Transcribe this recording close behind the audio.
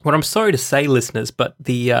Well, I'm sorry to say, listeners, but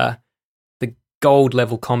the gold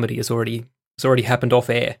level comedy has already happened off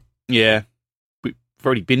air. Yeah, we've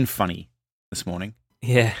already been funny this morning.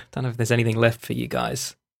 Yeah, don't know if there's anything left for you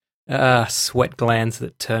guys. Sweat glands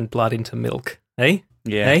that turn blood into milk. Eh?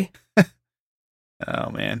 Yeah. Hey? Oh,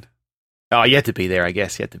 man. Oh, you had to be there, I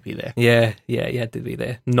guess. You had to be there. Yeah, you had to be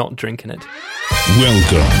there, not drinking it.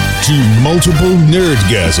 Welcome to Multiple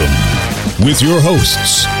Nerdgasm with your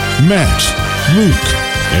hosts, Matt, Luke,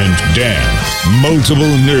 and Dan. Multiple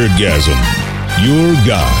Nerdgasm, your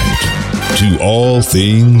guide to all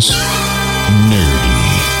things nerdy.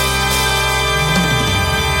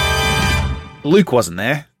 Luke wasn't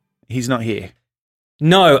there. He's not here.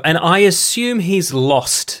 No, and I assume he's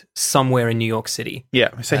lost somewhere in New York City.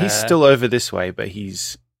 Yeah, so he's still over this way, but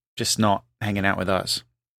he's just not hanging out with us.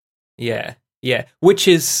 Yeah, which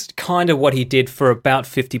is kind of what he did for about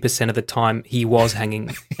 50% of the time he was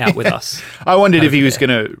hanging out with us. I wondered if he was going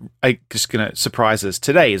to surprise us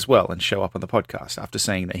today as well and show up on the podcast after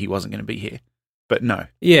saying that he wasn't going to be here. But no.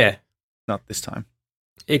 Yeah. Not this time.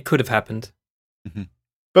 It could have happened. Mm-hmm.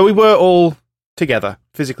 But we were all together,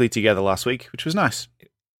 physically together last week, which was nice.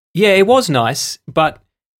 Yeah, it was nice, but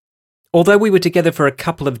although we were together for a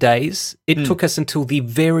couple of days, it took us until the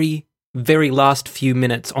very, very last few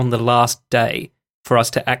minutes on the last day for us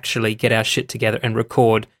to actually get our shit together and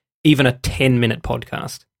record even a 10-minute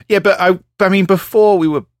podcast. Yeah, but I mean, before we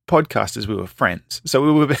were podcasters, we were friends. So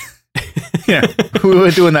we were, we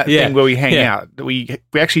were doing that thing where we hang out. We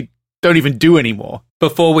actually don't even do anymore.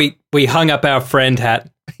 Before we hung up our friend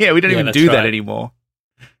hat. Yeah, we don't even do that anymore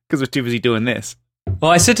because we're too busy doing this.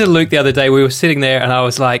 Well, I said to Luke the other day, we were sitting there and I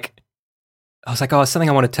was like, oh, it's something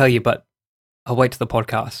I want to tell you, but I'll wait to the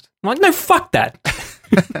podcast. I'm like, no, fuck that.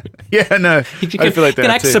 Yeah, no, I feel like that. You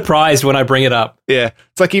can act surprised when I bring it up. Yeah,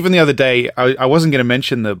 it's like even the other day, I wasn't going to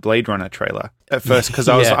mention the Blade Runner trailer at first because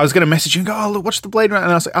I was going to message you and go, oh, look, watch the Blade Runner.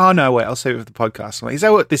 And I was like, oh, no, wait, I'll save it for the podcast. I'm like, is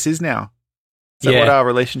that what this is now? Is that what our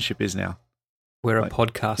relationship is now? We're a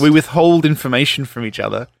podcast. We withhold information from each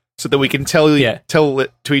other so that we can tell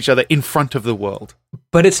it to each other in front of the world.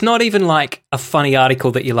 But it's not even like a funny article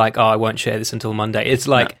that you're like, oh, I won't share this until Monday. It's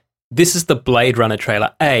like, this is the Blade Runner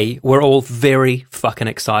trailer. A, we're all very fucking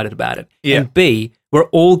excited about it. Yeah. And B, we're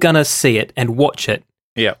all going to see it and watch it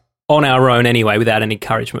on our own anyway without any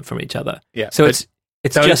encouragement from each other. Yeah. So it's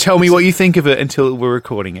don't just tell me what you think of it until we're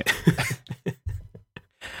recording it.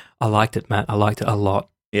 I liked it, Matt. I liked it a lot.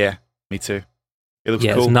 Yeah, me too. It looks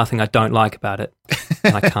cool. There's nothing I don't like about it.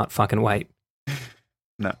 And I can't fucking wait.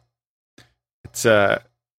 No. It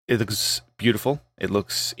looks beautiful. It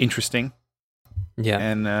looks interesting. Yeah.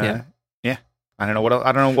 And I don't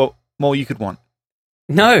know what more you could want.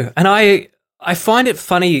 No, and I find it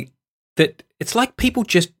funny that it's like people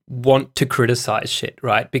just want to criticize shit,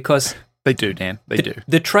 right? Because they do, Dan. They do.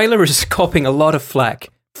 The trailer is copping a lot of flack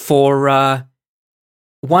for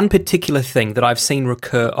one particular thing that I've seen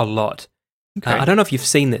recur a lot. Okay. I don't know if you've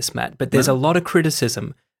seen this, Matt, but there's a lot of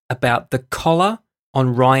criticism about the collar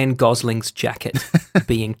on Ryan Gosling's jacket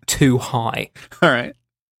being too high. All right.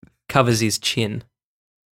 Covers his chin.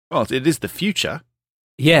 Well, it is the future.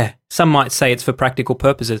 Yeah, some might say it's for practical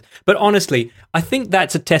purposes. But honestly, I think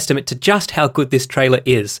that's a testament to just how good this trailer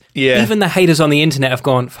is. Yeah. Even the haters on the internet have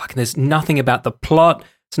gone, fucking, there's nothing about the plot.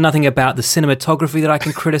 There's nothing about the cinematography that I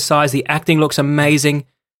can criticize. The acting looks amazing.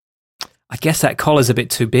 I guess that collar's a bit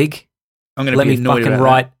too big. I'm going to Let me fucking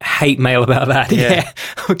write hate mail about that. Yeah.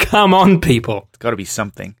 Come on, people. It's got to be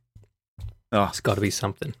something. Oh, it's got to be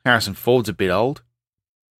something. Harrison Ford's a bit old.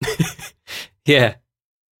 Yeah.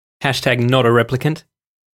 Hashtag not a replicant.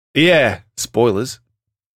 Yeah. Spoilers.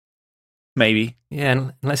 Maybe.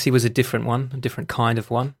 Yeah, unless he was a different one, a different kind of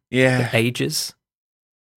one. Yeah. The ages.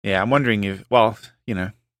 Yeah, I'm wondering if, we'll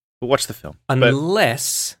watch the film.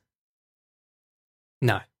 Unless...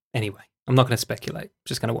 No. Anyway, I'm not going to speculate. I'm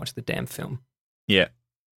just going to watch the damn film. Yeah.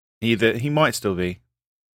 Either he might still be,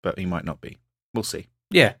 but he might not be. We'll see.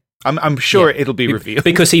 Yeah. I'm sure it'll be revealed.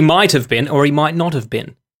 Because he might have been or he might not have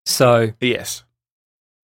been. So... Yes.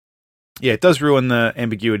 Yeah, it does ruin the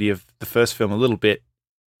ambiguity of the first film a little bit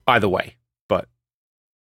either way. But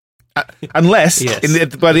unless,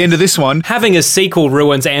 by the end of this one... Having a sequel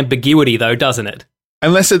ruins ambiguity, though, doesn't it?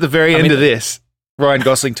 Unless at the very end of this, Ryan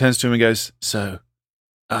Gosling turns to him and goes, so,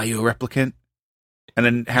 are you a replicant? And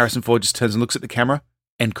then Harrison Ford just turns and looks at the camera.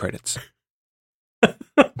 End credits.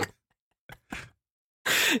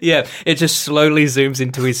 Yeah, it just slowly zooms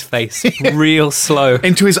into his face, real slow.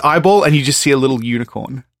 Into his eyeball, and you just see a little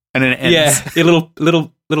unicorn. And then it ends. Yeah, a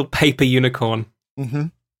little paper unicorn. Mm-hmm.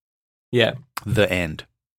 Yeah. The end.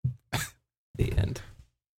 The end.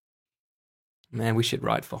 Man, we should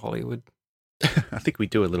write for Hollywood. I think we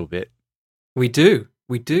do a little bit. We do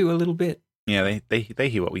a little bit. Yeah, they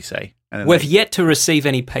hear what we say. And We've yet to receive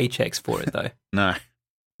any paychecks for it, though. No,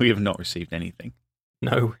 we have not received anything.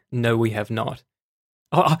 No, we have not.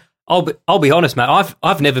 I'll be honest, Matt.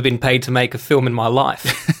 I've never been paid to make a film in my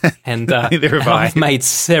life, and Neither have I. I've made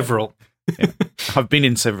several. Yeah. I've been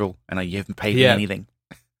in several, and you haven't paid me anything.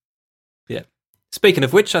 Yeah. Speaking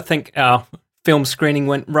of which, I think our film screening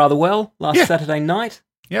went rather well last Saturday night.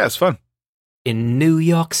 Yeah, it's fun. In New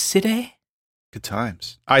York City. Good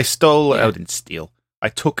times. I stole. I didn't steal. I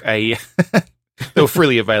took a. They were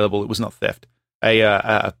freely available. It was not theft.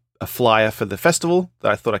 A flyer for the festival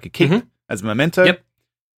that I thought I could keep as a memento. Yep.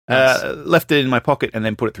 Nice. Left it in my pocket and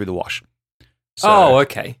then put it through the wash. So,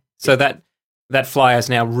 okay. So that flyer's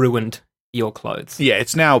now ruined your clothes. Yeah,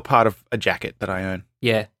 it's now part of a jacket that I own.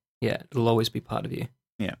 Yeah. It'll always be part of you.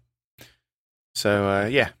 Yeah. So,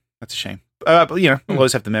 that's a shame. But, I'll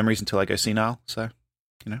always have the memories until I go senile. So,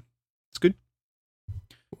 it's good.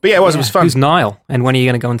 But yeah, it was fun. Who's Niall? And when are you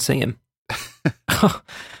going to go and see him?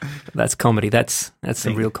 That's comedy. That's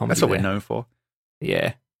some real comedy. That's what we're known for.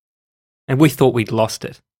 Yeah. And we thought we'd lost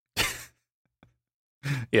it.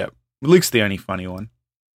 Yeah. Luke's the only funny one.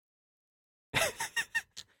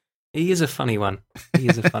 He is a funny one. He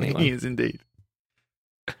is indeed.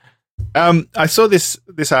 I saw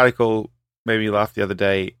this article, made me laugh the other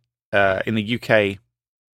day. In the UK,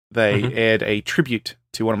 they aired a tribute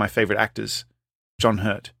to one of my favorite actors, John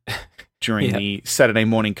Hurt, during the Saturday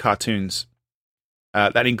morning cartoons.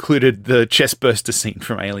 That included the chestburster scene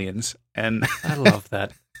from Aliens. And I love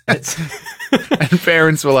that. And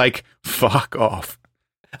parents were like, fuck off.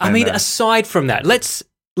 I mean, aside from that, let's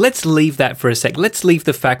leave that for a sec. Let's leave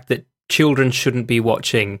the fact that children shouldn't be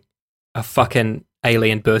watching a fucking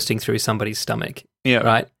alien bursting through somebody's stomach. Yeah.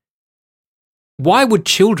 Right? Why would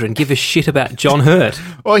children give a shit about John Hurt?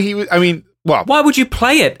 Well, why would you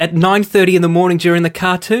play it at 9:30 in the morning during the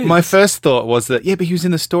cartoon? My first thought was that, but he was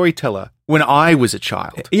in The Storyteller when I was a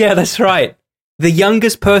child. Yeah, that's right. The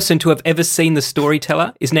youngest person to have ever seen The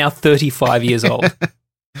Storyteller is now 35 years old.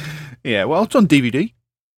 Yeah, well, it's on DVD.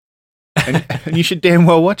 And you should damn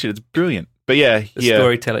well watch it. It's brilliant. But The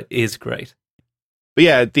Storyteller is great. But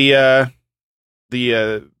yeah,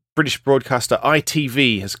 the British broadcaster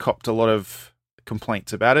ITV has copped a lot of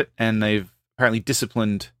complaints about it, and they've apparently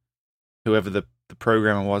disciplined whoever the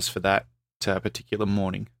programmer was for that particular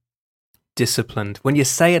morning. Disciplined. When you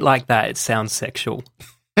say it like that, it sounds sexual.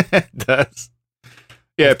 It does.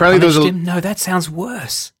 Yeah, apparently there was No, that sounds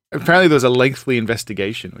worse. Apparently there was a lengthy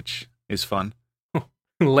investigation, which is fun.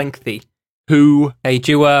 Lengthy. Who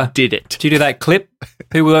did it? Did you do that clip?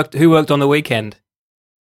 Who worked on the weekend?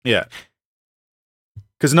 Yeah.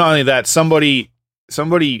 Because not only that, somebody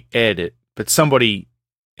aired it, but somebody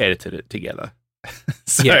edited it together.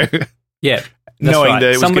 So, yeah, knowing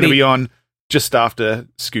that it was going to be on just after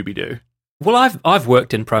Scooby-Doo. Well, I've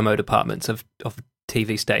worked in promo departments of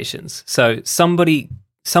TV stations, so somebody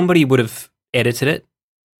would have edited it.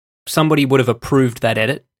 Somebody would have approved that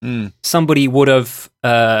edit. Somebody would have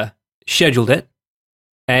scheduled it,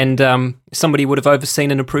 and somebody would have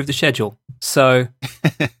overseen and approved the schedule. So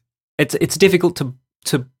it's difficult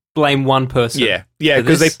to blame one person. Yeah,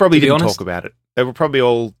 because they probably didn't talk about it. They were probably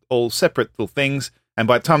all separate little things. And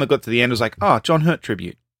by the time it got to the end, it was like, oh, John Hurt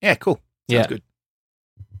tribute. Yeah, cool. Sounds good.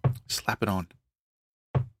 Slap it on.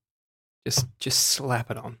 Just slap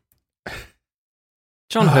it on.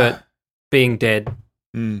 John Hurt being dead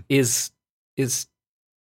is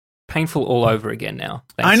painful all over again now.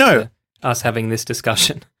 I know. To us having this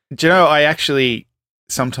discussion. Do you know, I actually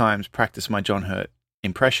sometimes practice my John Hurt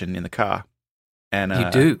impression in the car. And you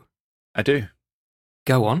do? I do.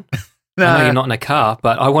 Go on. I know you're not in a car,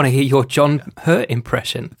 but I want to hear your John Hurt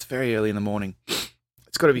impression. It's very early in the morning.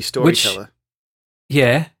 It's got to be Storyteller.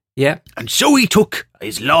 Yeah. And so he took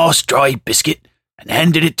his last dry biscuit and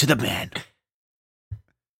handed it to the man.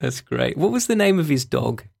 That's great. What was the name of his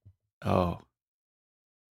dog? Oh,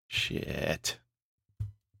 shit.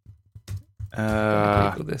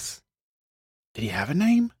 Google this. Did he have a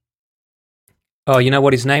name? Oh, you know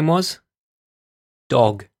what his name was?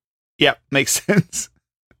 Dog. Yeah, makes sense.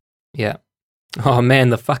 Yeah. Oh man,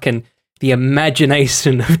 the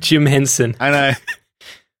imagination of Jim Henson. I know.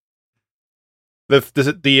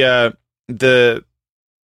 The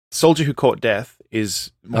Soldier Who Caught Death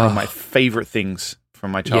is one of my favorite things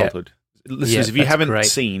from my childhood. Yeah. Listeners, if you haven't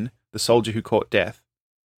seen The Soldier Who Caught Death,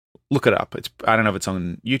 look it up. I don't know if it's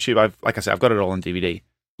on YouTube. Like I said, I've got it all on DVD.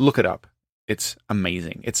 Look it up. It's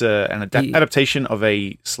amazing. It's an adaptation of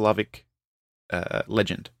a Slavic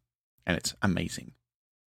legend, and it's amazing.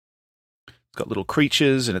 It's got little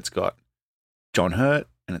creatures, and it's got John Hurt,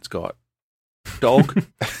 and it's got dog.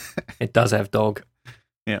 It does have dog.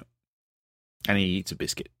 Yeah. And he eats a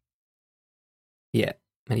biscuit. Yeah.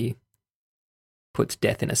 And he puts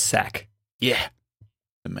death in a sack. Yeah.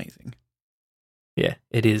 Amazing. Yeah,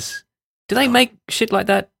 it is. Do they make shit like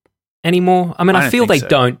that anymore? I mean, I feel they so.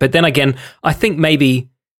 don't, but then again, I think maybe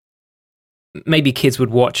kids would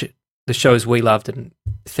watch the shows we loved and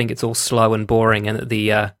think it's all slow and boring and that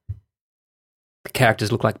the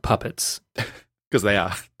characters look like puppets. Because they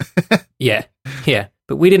are. Yeah.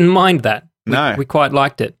 But we didn't mind that. No. We quite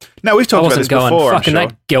liked it. No, we've talked about this before. Fucking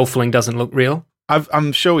that Gelfling doesn't look real.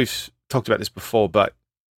 I'm sure we've talked about this before, but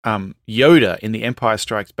Yoda in The Empire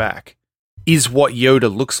Strikes Back is what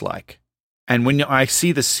Yoda looks like. And when I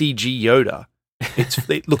see the CG Yoda,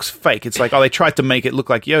 it looks fake. It's like, they tried to make it look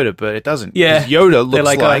like Yoda, but it doesn't. Yeah. Yoda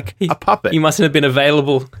looks like a puppet. He mustn't have been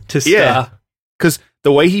available to star. Yeah. Because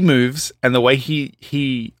the way he moves and the way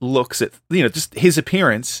he looks at, just his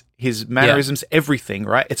appearance, his mannerisms, everything,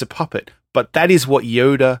 right? It's a puppet. But that is what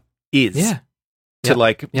Yoda is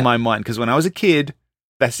to my mind. Because when I was a kid,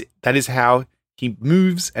 that is how he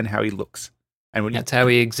moves and how he looks. And that's how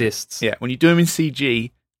he exists. Yeah. When you do him in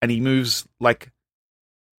CG and he moves like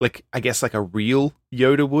I guess like a real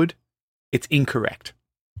Yoda would, it's incorrect.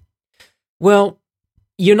 Well,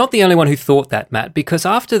 you're not the only one who thought that, Matt, because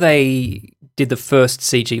after they did the first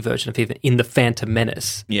CG version of him in The Phantom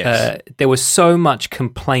Menace, there was so much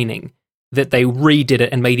complaining that they redid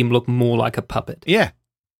it and made him look more like a puppet. Yeah.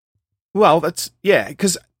 Well,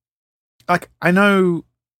 because I know,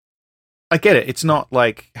 I get it. It's not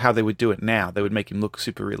like how they would do it now. They would make him look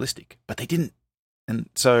super realistic, but they didn't. And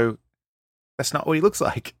so that's not what he looks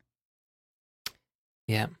like.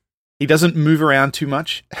 Yeah. He doesn't move around too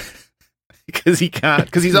much because he can't,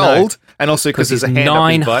 because he's old, and also because there's a hand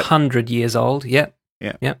up his butt. 900 years old. Yep.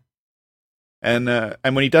 Yeah. Yep. And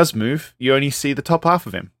when he does move, you only see the top half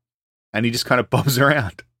of him, and he just kind of bobs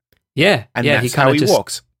around. Yeah. And that's how he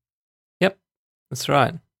walks. Yep. That's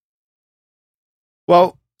right.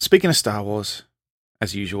 Well, speaking of Star Wars,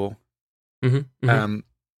 as usual,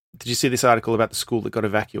 did you see this article about the school that got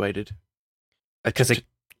evacuated? Because a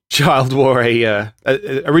child wore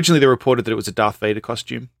originally they reported that it was a Darth Vader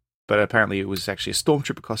costume, but apparently it was actually a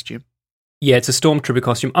Stormtrooper costume. Yeah, it's a Stormtrooper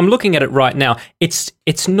costume. I'm looking at it right now. It's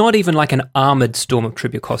not even like an armored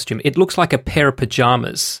Stormtrooper costume. It looks like a pair of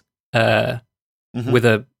pajamas with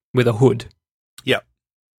a hood. Yep.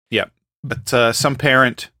 Yep. But some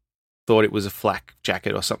parent thought it was a flak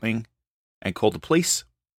jacket or something and called the police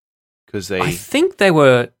because I think they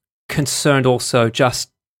were concerned also just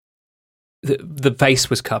the face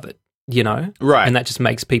was covered, Right. And that just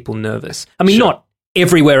makes people nervous. I mean, not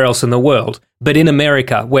everywhere else in the world, but in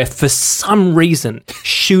America, where for some reason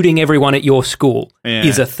shooting everyone at your school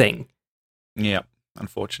is a thing. Yeah,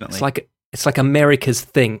 unfortunately. It's like America's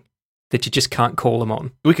thing that you just can't call them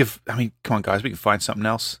on. Come on, guys, we could find something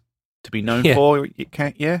else to be known for. You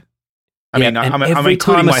can't, I'm every including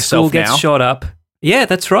time a school myself gets now. shot up. Yeah,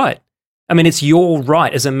 that's right. I mean, it's your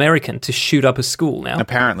right as American to shoot up a school now.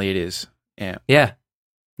 Apparently, it is. Yeah. Yeah.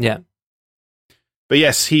 Yeah. But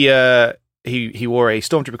yes, he wore a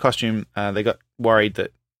Stormtrooper costume. They got worried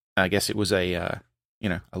that I guess it was a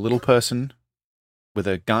little person with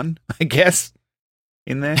a gun, I guess,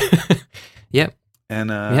 in there. Yep.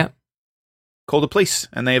 And called the police,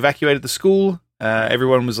 and they evacuated the school.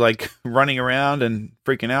 Everyone was like running around and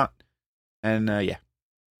freaking out. And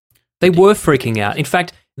they were freaking out. In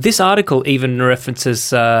fact, this article even references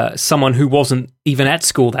someone who wasn't even at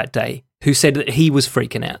school that day who said that he was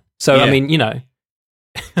freaking out. So, I mean, I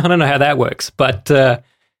don't know how that works, but they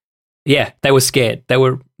were scared. They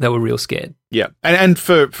were real scared. Yeah. And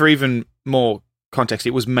for even more context,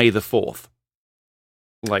 it was May the 4th.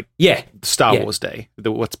 Star Wars Day,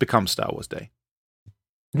 what's become Star Wars Day.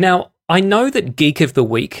 Now, I know that Geek of the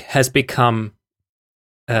Week has become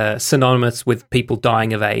synonymous with people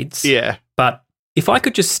dying of AIDS. Yeah. But if I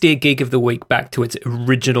could just steer Geek of the Week back to its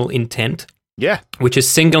original intent, which is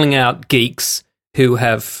singling out geeks who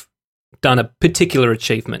have done a particular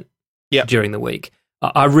achievement during the week,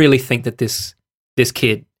 I really think that this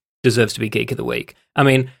kid deserves to be Geek of the Week. I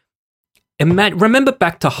mean, remember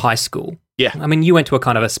back to high school. Yeah. I mean, you went to a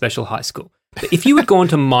kind of a special high school. But if you had gone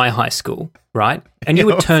to my high school, right, and you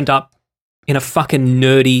had turned up in a fucking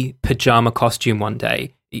nerdy pajama costume one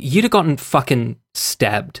day, you'd have gotten fucking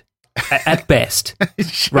stabbed at best,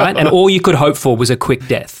 right? And all you could hope for was a quick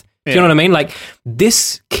death. Do you know what I mean? Like,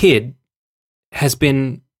 this kid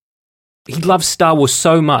he loves Star Wars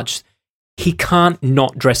so much, he can't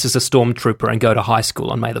not dress as a stormtrooper and go to high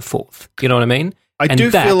school on May the 4th. You know what I mean? I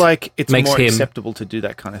do feel like it's more acceptable to do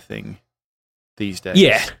that kind of thing these days.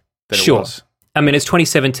 Yeah, than sure. It was. I mean, it's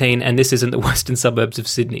 2017, and this isn't the western suburbs of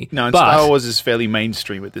Sydney. No, and but Star Wars is fairly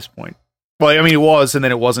mainstream at this point. Well, I mean, it was, and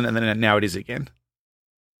then it wasn't, and then now it is again.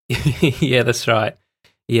 yeah, that's right.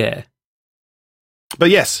 Yeah. But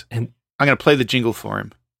yes, And- I'm going to play the jingle for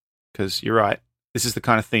him, because you're right. This is the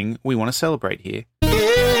kind of thing we want to celebrate here.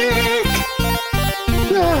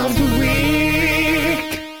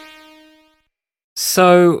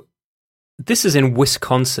 So, this is in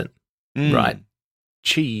Wisconsin, Mm, right?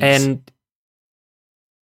 Cheese. And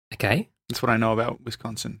okay, That's what I know about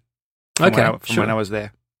Wisconsin. okay, When I was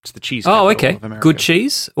there. It's the cheese Oh, capital okay. of America. Good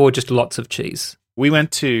cheese or just lots of cheese? We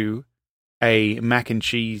went to a mac and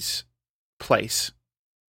cheese place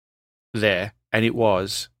there, and it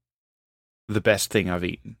was the best thing I've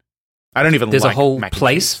eaten. I don't even There's like a whole mac and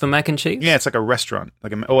place cheese. for mac and cheese? Yeah, it's like a restaurant. I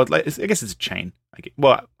guess it's a chain.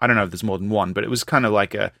 Well, I don't know if there's more than one, but it was kind of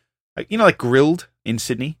like like Grilled in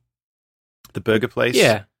Sydney, the burger place.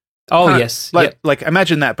 Yeah. Oh, Kinda yes. Like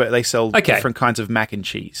imagine that, but they sell Okay. different kinds of mac and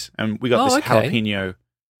cheese, and we got Oh, this okay. jalapeno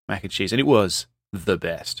mac and cheese, and it was the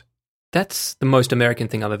best. That's the most American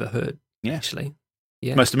thing I've ever heard, Yeah. actually.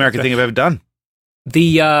 Yeah. Most American thing I've ever done.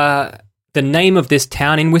 The name of this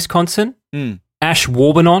town in Wisconsin, Mm.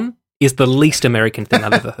 Ashwaubenon, is the least American thing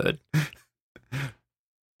I've ever heard.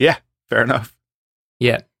 Yeah, fair enough.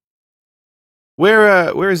 Yeah.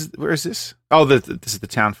 Where is this? Oh, this is the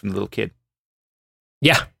town from the little kid.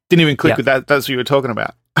 Yeah. Didn't even click Yeah. with that. That's what you were talking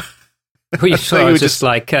about. We So saw you were just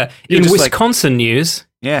like you were in just like- Wisconsin news,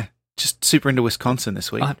 Yeah, just super into Wisconsin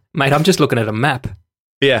this week. mate. I'm just looking at a map.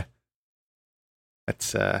 Yeah,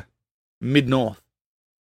 that's mid north.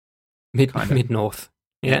 Kinda. Mid north.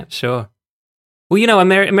 Yeah, sure. Well, you know,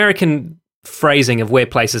 American phrasing of where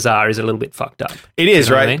places are is a little bit fucked up. It is,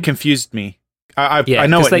 You know what right? I mean? Confused me. I Yeah,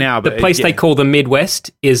 know 'cause it now, but the place yeah. they call the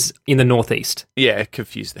Midwest is in the Northeast. Yeah, it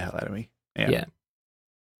confused the hell out of me. Yeah, Yeah.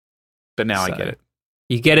 but now I So- get it.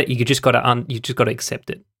 You get it. You just got to accept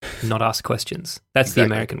it, not ask questions. That's the Exactly.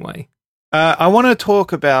 American way. I want to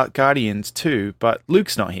talk about Guardians too, but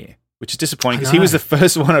Luke's not here, which is disappointing I because he was know. the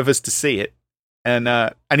first one of us to see it, and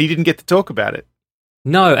he didn't get to talk about it.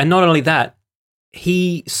 No, and not only that,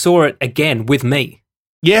 he saw it again with me,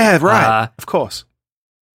 Yeah, right. Of course.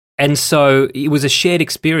 and so it was a shared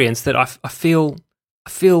experience that I feel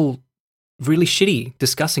really shitty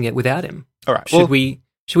discussing it without him. All right.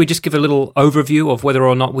 Should we just give a little overview of whether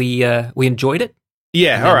or not we enjoyed it?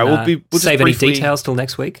 Yeah. And All right. then, We'll save just any briefly- details till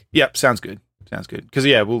next week. Yep. Sounds good. Because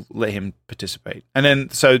we'll let him participate, and then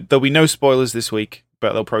so there'll be no spoilers this week, but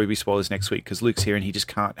there'll probably be spoilers next week because Luke's here and he just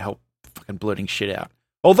can't help fucking blurting shit out.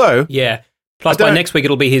 Although, Yeah. Plus, I don't- by next week,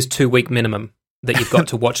 it'll be his 2-week minimum that you've got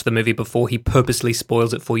to watch the movie before he purposely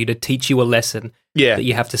spoils it for you to teach you a lesson yeah. that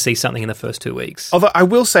you have to see something in the first 2 weeks. Although I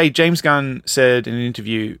will say, James Gunn said in an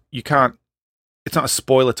interview, you can't. It's not a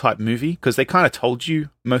spoiler type movie because they kind of told you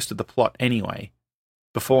most of the plot anyway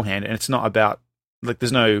beforehand, and it's not about like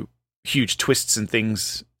there's no huge twists and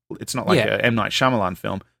things. It's not like Yeah. a M. Night Shyamalan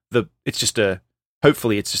film. It's just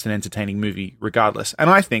hopefully it's just an entertaining movie regardless, and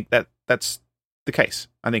I think that's the case.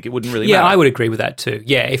 I think it wouldn't really Yeah, matter. I would agree with that too.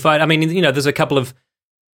 Yeah, I mean, you know, there's a couple of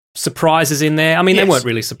surprises in there. I mean, Yes. they weren't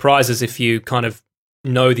really surprises if you kind of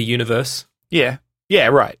know the universe. Yeah,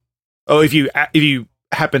 right. Oh, if you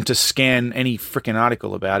happen to scan any freaking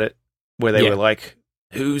article about it where they Yeah. were like,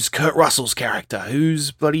 "Who's Kurt Russell's character?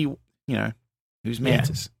 Who's bloody who's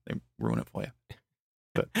Mantis?" They ruin it for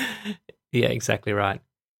you. Yeah, exactly right.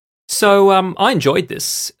 So I enjoyed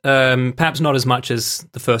this, perhaps not as much as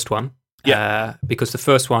the first one. Yeah. Because the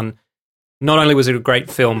first one, not only was it a great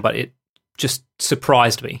film, but it just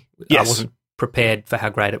surprised me. Yes. I wasn't prepared for how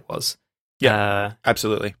great it was. Yeah.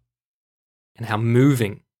 Absolutely. And how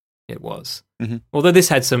moving it was. Mhm. Although this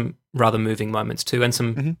had some rather moving moments too, and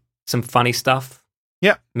Mhm. some funny stuff.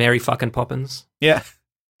 Yeah. Mary fucking Poppins. Yeah.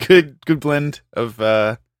 Good blend of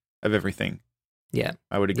everything. Yeah.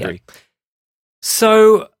 I would Yeah. agree.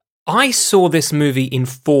 So I saw this movie in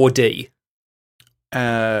 4D.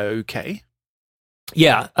 Okay.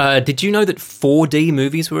 Yeah. Did you know that 4D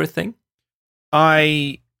movies were a thing?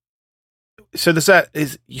 So there's that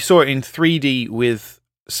is you saw it in 3D with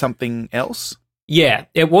something else? Yeah,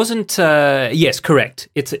 it wasn't. Yes, correct.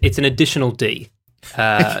 It's an additional D.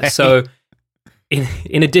 Okay. So,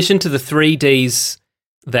 in addition to the 3Ds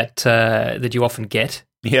that you often get,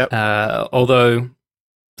 Yep. although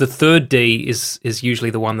the third D is usually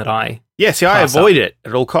the one that I. Yeah, see, I pass avoid it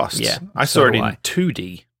at all costs. Yeah, I so saw it do in I.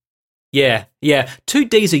 2D. Yeah.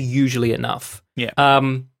 2Ds are usually enough. Yeah.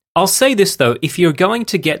 I'll say this though: if you're going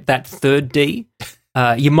to get that third D,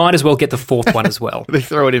 you might as well get the fourth one as well. They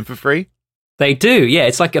throw it in for free. They do, yeah.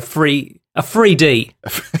 It's like a free D.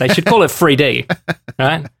 They should call it free D,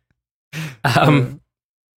 right?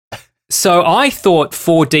 So I thought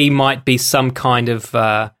 4D might be some kind of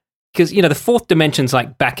because the fourth dimension's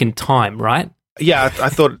like back in time, right? Yeah, I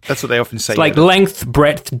thought that's what they often say. It's like length,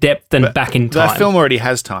 breadth, depth, and back in time. That film already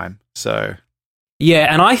has time, so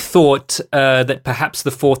yeah. And I thought that perhaps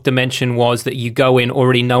the fourth dimension was that you go in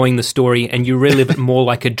already knowing the story and you relive it more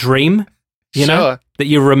like a dream, you know, that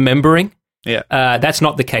you're remembering. Yeah, that's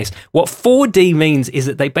not the case. What 4D means is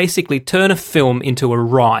that they basically turn a film into a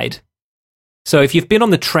ride. So if you've been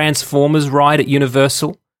on the Transformers ride at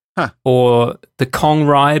Universal or the Kong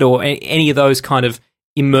ride or any of those kind of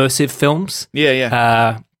immersive films,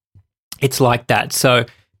 it's like that. So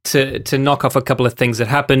to knock off a couple of things that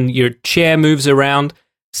happen, your chair moves around.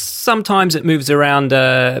 Sometimes it moves around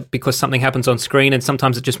because something happens on screen, and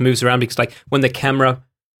sometimes it just moves around because like when the camera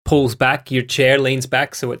pulls back, your chair leans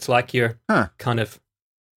back, so it's like you're kind of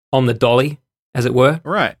on the dolly, as it were.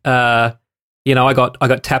 Right. I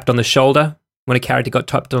got tapped on the shoulder when a character got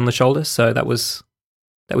tapped on the shoulder, so that was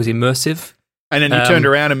immersive. And then you turned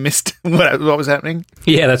around and missed what was happening?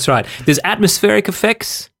 Yeah, that's right. There's atmospheric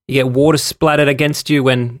effects. You get water splattered against you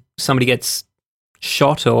when somebody gets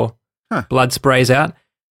shot or blood sprays out.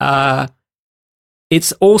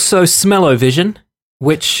 It's also smell-o-vision,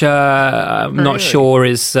 which I'm not sure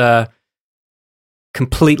is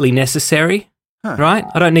completely necessary, right?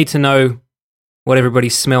 I don't need to know what everybody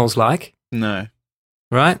smells like. No.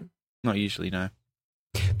 Right? Not usually, no.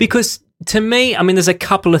 Because to me, I mean, there's a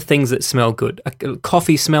couple of things that smell good.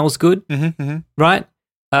 Coffee smells good, right?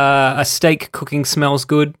 A steak cooking smells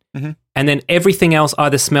good. And then everything else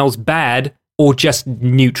either smells bad or just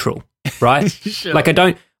neutral, right? Sure. Like I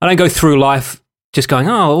don't go through life just going,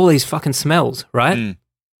 oh, all these fucking smells, right?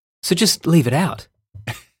 So just leave it out.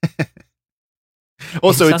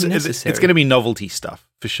 Also, it's going to be novelty stuff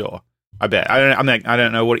for sure. I bet. I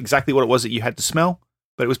don't know exactly what it was that you had to smell,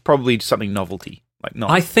 but it was probably something novelty. Like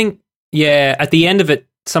not. I think, at the end of it,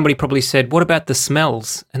 somebody probably said, "What about the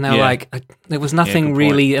smells?" And they were like, "There was nothing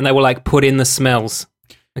really," and they were like, "Put in the smells."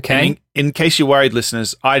 Okay. In case you're worried,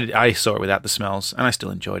 listeners, I saw it without the smells, and I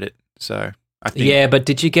still enjoyed it. So I think. Yeah, but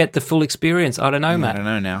did you get the full experience? I don't know, Matt. I don't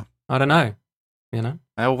know now. I don't know. You know.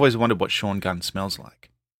 I always wondered what Sean Gunn smells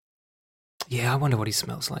like. Yeah, I wonder what he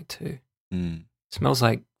smells like too. Smells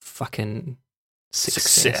like fucking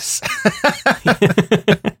success.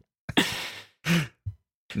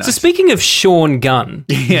 Nice. So speaking of Sean Gunn,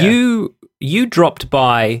 you dropped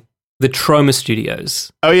by the Troma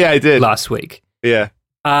Studios. Oh yeah, I did last week. Yeah,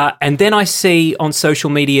 and then I see on social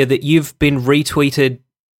media that you've been retweeted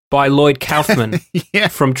by Lloyd Kaufman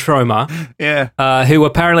from Troma, who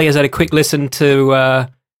apparently has had a quick listen to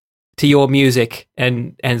your music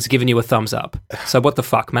and has given you a thumbs up. So what the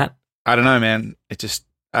fuck, Matt? I don't know, man. It just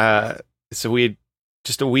it's a weird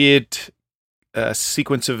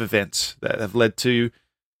sequence of events that have led to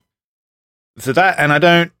that, and I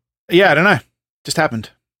don't know. Just happened.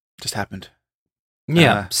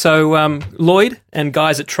 Yeah. So Lloyd and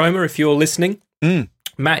guys at Troma, if you're listening,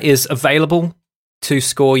 Matt is available to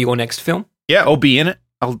score your next film. Yeah, I'll be in it.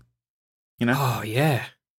 Oh yeah.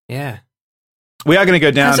 We are going to go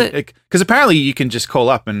down because apparently you can just call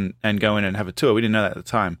up and go in and have a tour. We didn't know that at the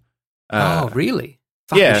time. Oh, really?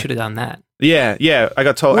 Fuck, we should have done that. Yeah. I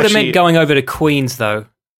got told. Would have meant going over to Queens, though.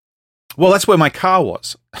 Well, that's where my car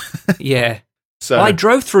was. Yeah. So I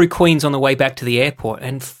drove through Queens on the way back to the airport,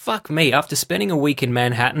 and fuck me, after spending a week in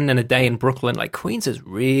Manhattan and a day in Brooklyn, like Queens is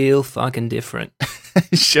real fucking different.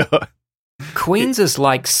 Sure. Queens is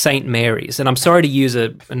like St. Mary's, and I'm sorry to use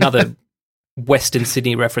another Western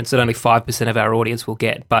Sydney reference that only 5% of our audience will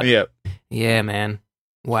get, but yeah, man.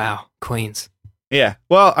 Wow, Queens. Yeah.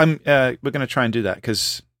 Well, we're going to try and do that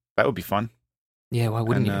because that would be fun. Yeah, why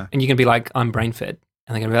wouldn't you? And you're going to be like, I'm brain fed.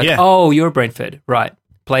 And they're going to be like, oh, you're brain fed. Right.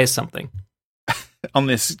 Play us something. On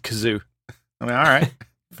this kazoo. I mean, all right.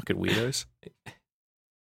 Fucking weirdos.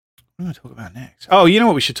 What am I talk about next? Oh, you know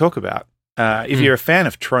what we should talk about? If you're a fan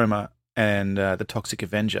of Troma and the Toxic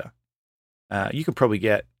Avenger, you could probably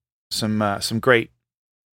get some great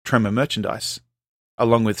Troma merchandise,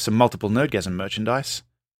 along with some Multiple Nerdgasm merchandise,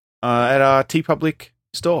 at our TeePublic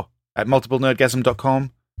store at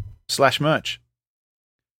multiplenerdgasm.com/merch.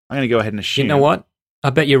 I'm going to go ahead and assume. You know what?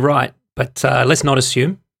 I bet you're right, but let's not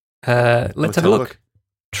assume. Let's have a look.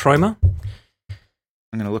 Troma.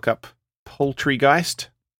 I'm going to look up Poultrygeist,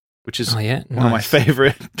 which is one of my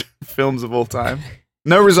favorite films of all time.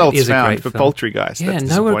 No results found for Poultrygeist. Yeah,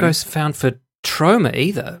 no results found for Troma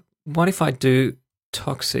either. What if I do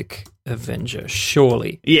Toxic Avenger?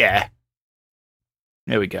 Surely. Yeah.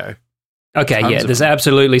 There we go. Okay, there's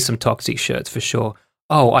absolutely some Toxic shirts for sure.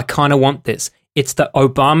 Oh, I kind of want this. It's the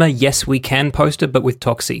Obama Yes We Can poster, but with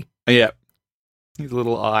Toxie. Yeah. His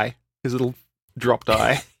little eye. His little dropped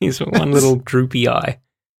eye. He's one little droopy eye.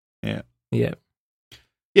 Yeah. Yeah.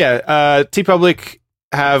 Yeah. TeePublic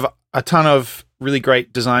have a ton of really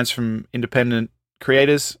great designs from independent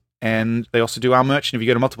creators, and they also do our merch. And if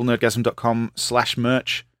you go to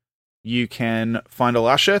multiplenerdgasm.com/merch, you can find all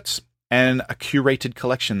our shirts and a curated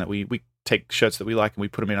collection that we take shirts that we like and we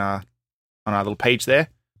put them on our little page there.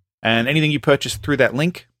 And anything you purchase through that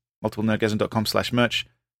link, multiplenerdgasm.com/merch,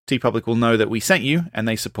 TeePublic will know that we sent you and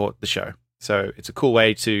they support the show. So it's a cool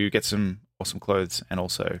way to get some awesome clothes and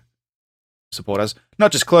also support us.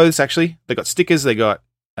 Not just clothes, actually. They got stickers, they got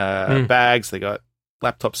bags, they got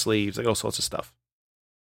laptop sleeves, they got all sorts of stuff.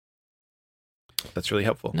 That's really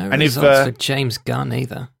helpful. No results for James Gunn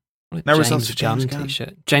either. No results for James Gunn.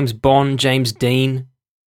 T-shirt. James Bond, James Dean,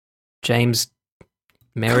 James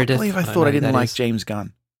Meredith. I can't believe I thought I didn't like James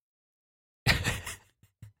Gunn. I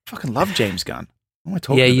fucking love James Gunn. What am I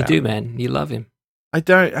talking about? Yeah, you do, man. You love him. I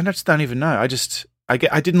just don't even know. I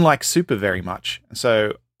didn't like Super very much.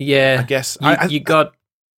 So yeah, I guess you got.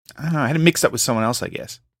 I don't know. I had him mixed up with someone else, I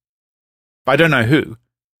guess. But I don't know who.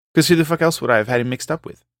 Because who the fuck else would I have had him mixed up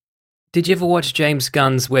with? Did you ever watch James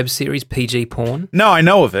Gunn's web series PG Porn? No, I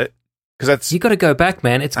know of it. Because that's you got to go back,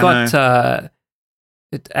 man. It's got Alan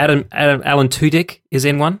Tudyk is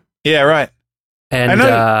in one. Yeah, right. And I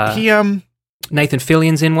know he Nathan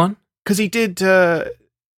Fillion's in one. Because he did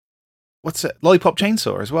what's it? Lollipop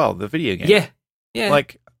Chainsaw as well, the video game. Yeah, yeah.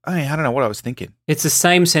 Like I don't know what I was thinking. It's the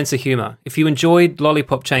same sense of humor. If you enjoyed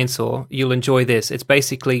Lollipop Chainsaw, you'll enjoy this. It's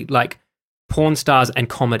basically like porn stars and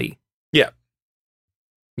comedy. Yeah.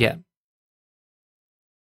 Yeah.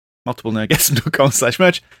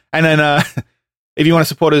 multiplenerdgasm.com/merch. And then if you want to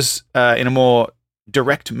support us in a more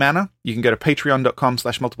direct manner, you can go to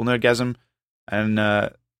patreon.com/multiplenerdgasm and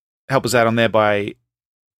help us out on there by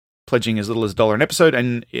pledging as little as $1 an episode,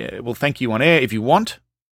 and we'll thank you on air if you want.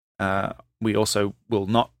 We also will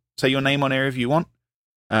not say your name on air if you want.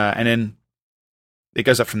 And then it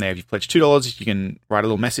goes up from there. If you've pledged $2, you can write a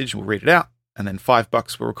little message, we'll read it out, and then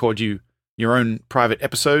 $5 will record you your own private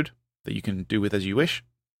episode that you can do with as you wish.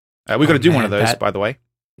 We've got to do one of those, by the way.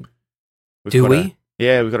 Do we?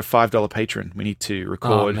 Yeah, we've got a $5 patron. We need to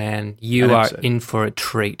record. Oh, man, you are in for a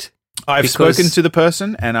treat. I've spoken to the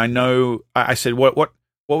person, and I know. I said, "What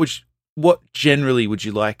generally would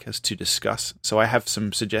you like us to discuss?" So I have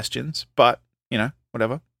some suggestions, but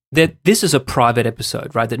whatever. This is a private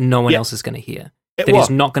episode, right? That no one else is going to hear. That is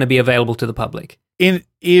not going to be available to the public.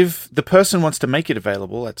 If the person wants to make it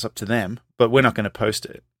available, that's up to them. But we're not going to post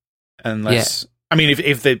it unless. Yeah. I mean,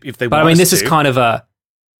 if they. But I mean, this is kind of a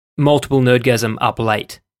multiple nerdgasm up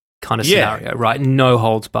late kind of scenario, right? No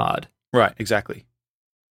holds barred. Right. Exactly.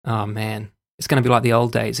 Oh man, it's going to be like the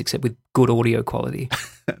old days, except with good audio quality.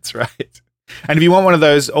 That's right. And if you want one of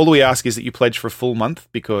those, all we ask is that you pledge for a full month,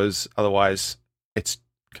 because otherwise it's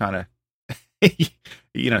kind of, it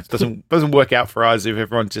doesn't work out for us if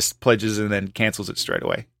everyone just pledges and then cancels it straight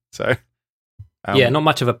away. So yeah, not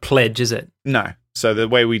much of a pledge, is it? No. So the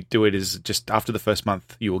way we do it is just after the first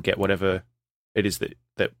month, you will get whatever it is that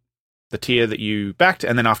the tier that you backed,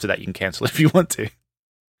 and then after that you can cancel it if you want to.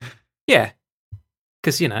 Yeah.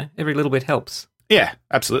 Because, every little bit helps. Yeah,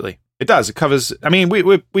 absolutely. It does. It covers. I mean,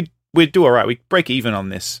 we do all right. We break even on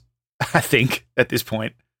this, I think, at this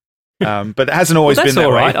point. But it hasn't always been that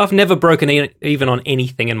all way. Right. I've never broken even on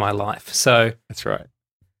anything in my life. So that's right.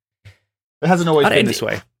 It hasn't always been this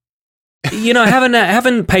way.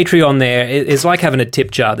 Having Patreon there is like having a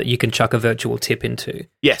tip jar that you can chuck a virtual tip into.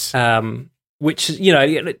 Yes. Which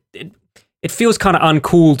it feels kind of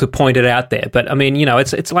uncool to point it out there, but I mean,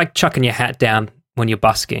 it's like chucking your hat down when you're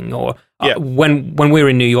busking, or when we were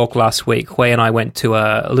in New York last week, Hui and I went to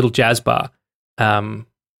a little jazz bar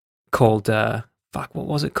called what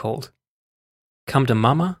was it called? Come to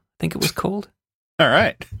Mama, I think it was called. All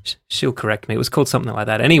right, she'll correct me. It was called something like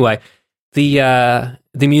that. Anyway, the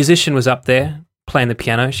musician was up there playing the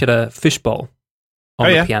piano. She had a fishbowl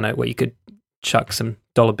on the piano where you could chuck some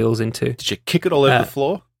dollar bills into. Did you kick it all over the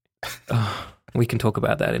floor? We can talk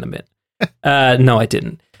about that in a bit. No, I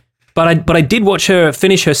didn't. But I did watch her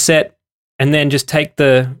finish her set and then just take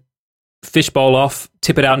the fishbowl off,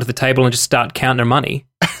 tip it out into the table, and just start counting her money.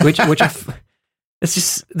 There's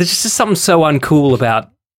just something so uncool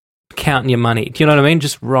about counting your money. Do you know what I mean?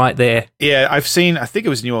 Just right there. Yeah, I've seen. I think it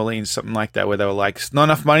was New Orleans, something like that, where they were like, "Not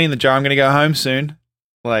enough money in the jar. I'm going to go home soon."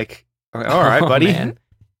 Like, all right, buddy. Man.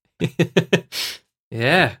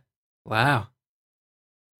 Yeah. Wow.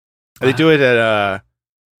 They do it at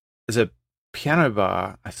there's a piano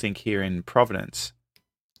bar, I think, here in Providence,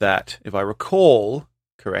 that, if I recall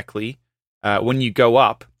correctly, when you go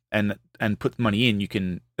up and put the money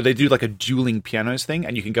in, they do like a dueling pianos thing,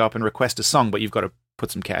 and you can go up and request a song, but you've got to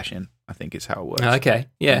put some cash in, I think is how it works. Okay.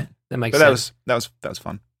 Yeah, that makes But sense. that was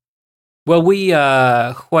fun. Well, we,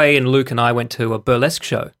 Hui and Luke and I went to a burlesque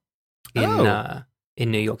show in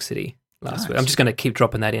New York City last week. I'm just going to keep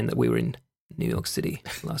dropping that in that we were in New York City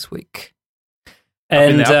last week.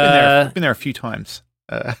 And I've been there a few times.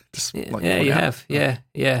 You have.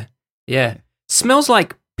 Yeah. Smells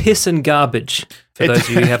like piss and garbage for those of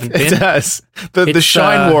you who haven't been. It does. The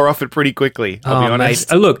shine wore off it pretty quickly, I'll be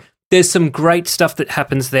honest. Mate. Look, there's some great stuff that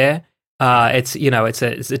happens there. It's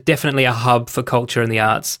definitely a hub for culture and the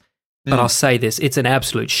arts. But I'll say this, it's an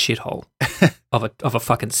absolute shithole of a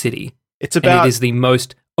fucking city. It is the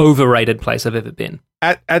most overrated place I've ever been.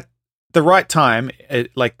 At the right time,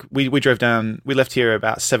 we drove down, we left here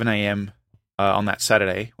about 7 a.m. On that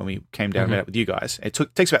Saturday when we came down and met up with you guys. It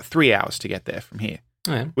takes about 3 hours to get there from here,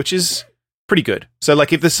 which is pretty good. So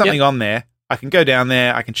like if there's something on there, I can go down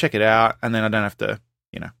there, I can check it out, and then I don't have to,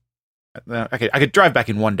 I could drive back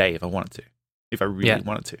in one day if I wanted to, if I really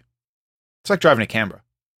wanted to. It's like driving to Canberra,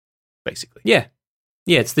 basically. Yeah.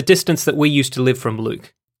 Yeah, it's the distance that we used to live from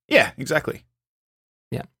Luke. Yeah, exactly.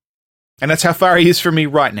 Yeah. And that's how far he is from me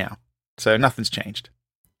right now. So nothing's changed.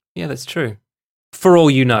 Yeah, that's true. For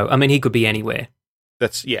all you know. I mean, he could be anywhere.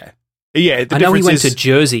 Yeah. I know he went to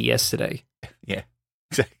Jersey yesterday. Yeah,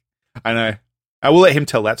 exactly. I know. I will let him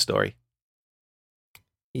tell that story.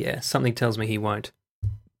 Yeah, something tells me he won't.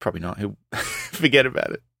 Probably not. He'll forget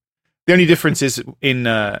about it. The only difference is in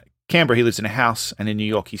Canberra, he lives in a house, and in New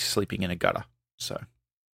York, he's sleeping in a gutter. So,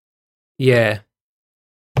 yeah,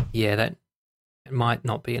 that might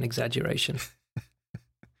not be an exaggeration.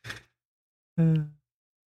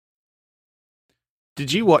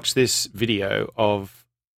 Did you watch this video of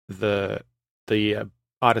the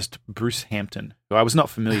artist Bruce Hampton, who I was not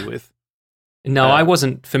familiar with? No, I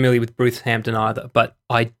wasn't familiar with Bruce Hampton either, but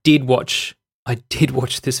I did watch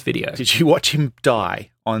this video. Did you watch him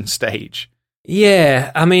die on stage?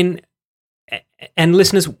 Yeah, I mean, and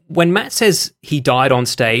listeners, when Matt says he died on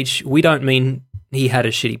stage, we don't mean he had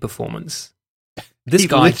a shitty performance. This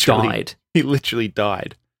guy died. He literally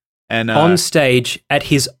died. And on stage at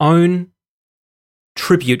his own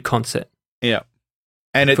tribute concert. Yeah.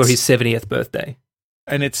 And for his 70th birthday.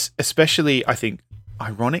 And it's especially, I think,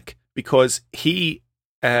 ironic because he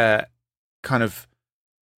kind of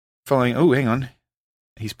following... Oh, hang on.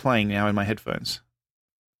 He's playing now in my headphones.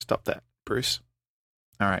 Stop that, Bruce.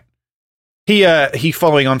 All right. He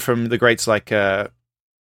following on from the greats like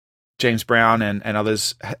James Brown and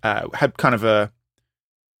others had kind of a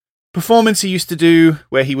performance he used to do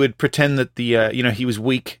where he would pretend that he was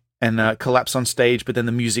weak and collapse on stage, but then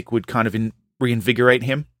the music would kind of reinvigorate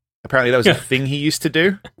him. Apparently that was a thing he used to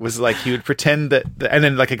do, was like he would pretend that and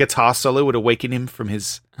then like a guitar solo would awaken him from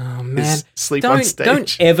his sleep on stage.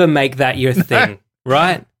 Don't ever make that your thing,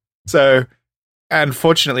 right? So,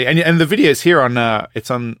 unfortunately, and the video's here on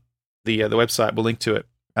it's on the website. We'll link to it.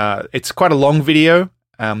 It's quite a long video,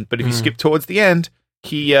 but if you skip towards the end,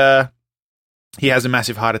 he has a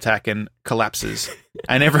massive heart attack and collapses,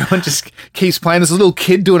 and everyone just keeps playing. There's a little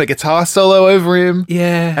kid doing a guitar solo over him.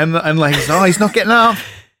 Yeah, and like he's not getting up.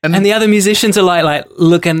 And the other musicians are like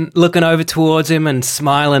looking over towards him and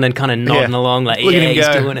smiling and kind of nodding along, like he's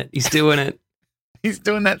doing it. He's doing it. He's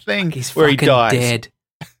doing that thing like he's where he dies. Dead.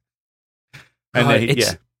 And then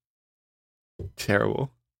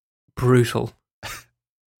terrible, brutal.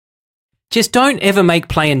 Just don't ever make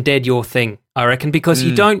playing dead your thing, I reckon, because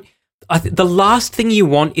you don't. The last thing you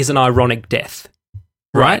want is an ironic death,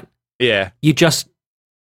 right? Yeah. You just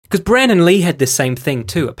because Brandon Lee had the same thing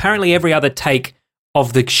too. Apparently, every other take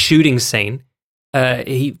of the shooting scene,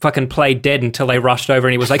 he fucking played dead until they rushed over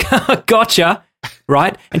and he was like, "Gotcha,"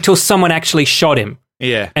 right? Until someone actually shot him.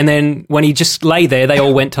 Yeah. And then when he just lay there, they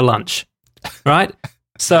all went to lunch, right?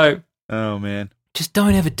 So, oh man, just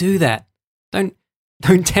don't ever do that.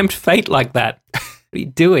 Don't tempt fate like that. What are you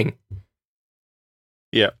doing?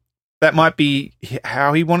 Yeah. That might be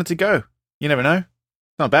how he wanted to go. You never know.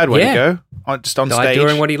 It's not a bad way to go. Just on stage.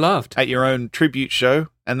 Doing what he loved. At your own tribute show,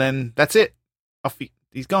 and then that's it. Off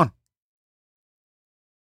he's gone.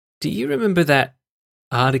 Do you remember that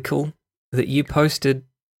article that you posted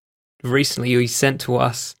recently, or you sent to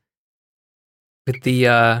us, with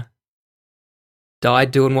the died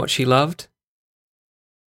doing what she loved?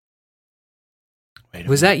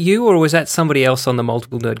 Was that you, or was that somebody else on the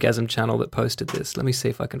Multiple Nerdgasm channel that posted this? Let me see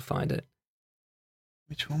if I can find it.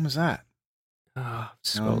 Which one was that?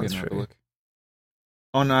 Scrolling through.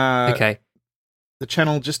 On okay, the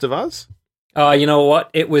channel Just of Us. Oh, you know what?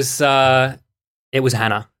 It was Hannah,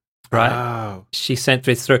 right? Oh. She sent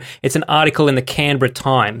this through. It's an article in the Canberra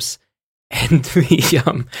Times, And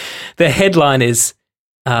the headline is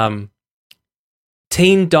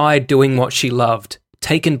 "Teen died doing what she loved,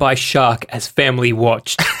 taken by shark as family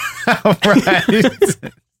watched." Right.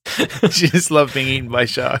 She just loved being eaten by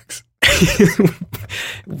sharks.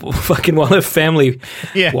 Fucking while her family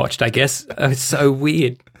watched, I guess. It's so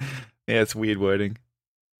weird. Yeah, it's weird wording.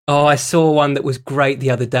 Oh, I saw one that was great the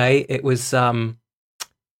other day. It was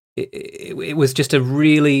it was just a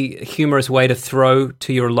really humorous way to throw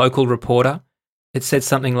to your local reporter. It said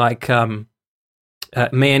something like,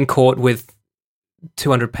 "Man caught with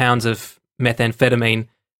 200 pounds of methamphetamine.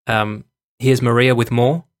 Here's Maria with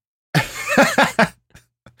more."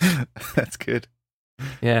 That's good.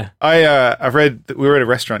 Yeah. I've read. We were at a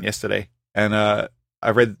restaurant yesterday, and I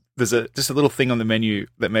read there's just a little thing on the menu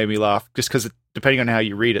that made me laugh. Just because depending on how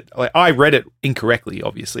you read it, like I read it incorrectly,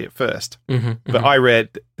 obviously at first, but I read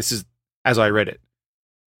this is as I read it.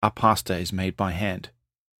 Our pasta is made by hand,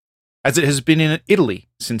 as it has been in Italy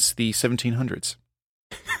since the 1700s.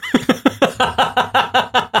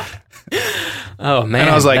 Oh man! And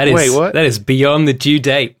I was like, wait, what? That is beyond the due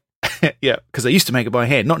date. Yeah, because they used to make it by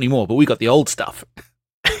hand, not anymore. But we got the old stuff.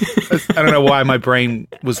 I don't know why my brain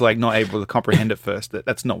was like not able to comprehend at first that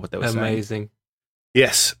that's not what they were saying. Amazing.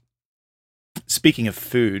 Yes. Speaking of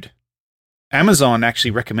food, Amazon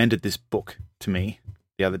actually recommended this book to me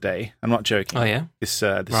the other day. I'm not joking. Oh yeah.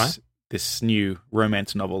 This new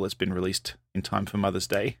romance novel that's been released in time for Mother's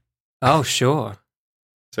Day. Oh sure.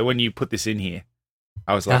 So when you put this in here,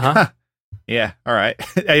 I was like, huh, yeah, all right.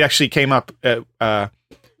 It actually came up.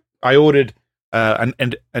 I ordered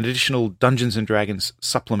an additional Dungeons and Dragons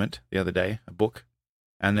supplement the other day, a book,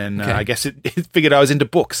 and then I guess it figured I was into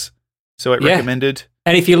books, so it recommended.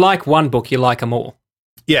 And if you like one book, you like them all.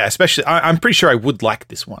 Yeah, especially I'm pretty sure I would like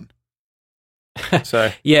this one.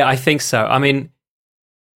 So yeah, I think so. I mean,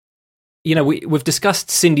 you know, we've discussed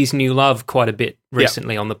Cindy's New Love quite a bit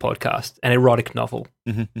recently on the podcast, an erotic novel.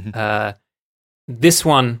 This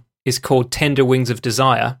one is called Tender Wings of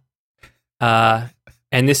Desire.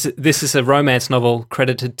 And this is a romance novel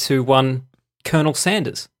credited to one Colonel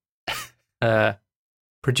Sanders,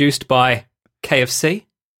 produced by KFC,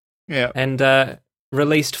 and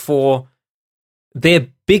released for their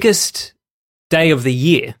biggest day of the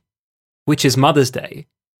year, which is Mother's Day.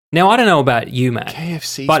 Now, I don't know about you, Matt,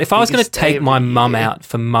 KFC's but if I was going to take my mum out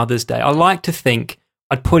for Mother's Day, I like to think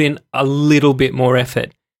I'd put in a little bit more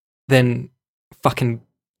effort than fucking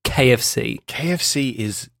KFC. KFC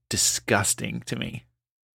is disgusting to me.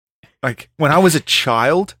 Like, when I was a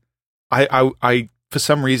child, I for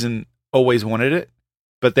some reason always wanted it.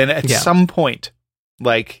 But then at some point,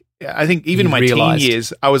 like, I think even in my teen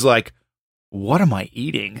years, I was like, what am I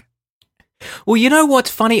eating? Well, you know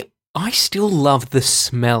what's funny? I still love the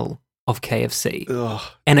smell of KFC. Ugh,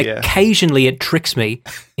 and occasionally it tricks me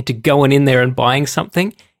into going in there and buying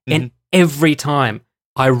something. And every time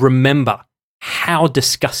I remember how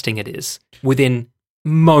disgusting it is within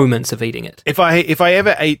moments of eating it. If I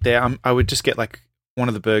ever ate there, I would just get like one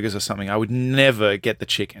of the burgers or something. I would never get the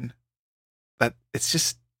chicken. That it's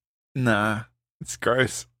just it's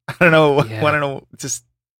gross. I don't know. Yeah. I don't know. Just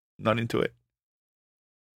not into it.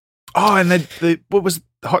 Oh, and the what was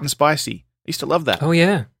hot and spicy? I used to love that. Oh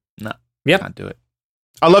yeah. No. Yep. Can't do it.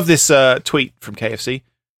 I love this tweet from KFC.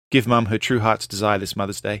 Give Mum her true heart's desire this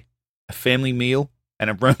Mother's Day. A family meal and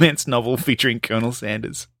a romance novel featuring Colonel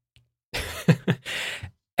Sanders.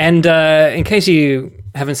 And in case you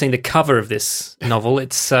haven't seen the cover of this novel,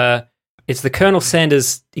 it's the Colonel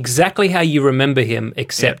Sanders exactly how you remember him,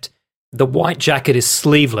 except the white jacket is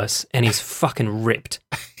sleeveless and he's fucking ripped.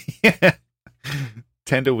 Yeah.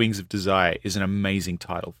 Tender Wings of Desire is an amazing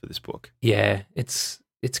title for this book. Yeah, it's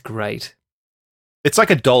great. It's like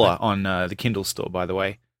 $1 on the Kindle store, by the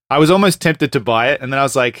way. I was almost tempted to buy it, and then I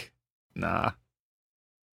was like, nah.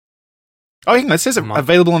 Oh, hang on, it says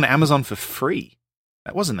available on Amazon for free.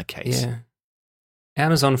 That wasn't the case. Yeah.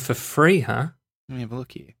 Amazon for free, huh? Let me have a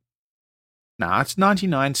look here. Nah, it's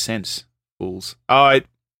 99 cents, fools. Oh,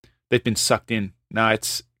 they've been sucked in. No,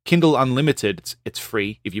 it's Kindle Unlimited. It's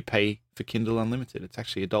free if you pay for Kindle Unlimited. It's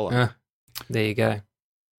actually $1. There you go.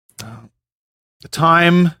 The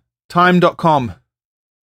Time.com.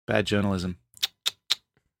 Bad journalism.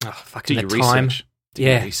 Oh, fucking Do your Time. research. Do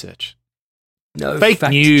your research. No fake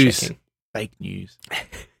news. Checking. Fake news.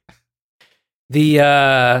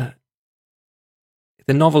 The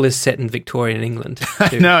novel is set in Victorian England.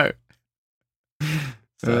 I know.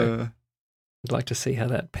 So I'd like to see how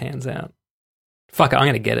that pans out. Fuck it, I'm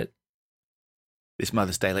going to get it. This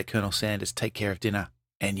Mother's Day, let Colonel Sanders take care of dinner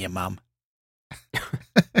and your mum.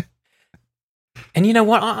 And you know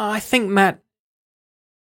what? I think, Matt,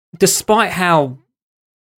 despite how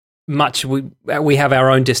much we have our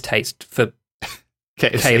own distaste for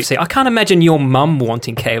KFC. KFC. I can't imagine your mum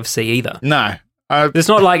wanting KFC either. No. It's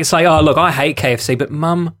not like it's like, oh, look, I hate KFC, but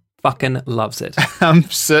mum fucking loves it. I'm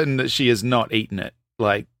certain that she has not eaten it,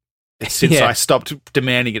 like, since Yeah. I stopped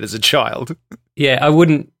demanding it as a child. Yeah, I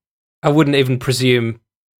wouldn't even presume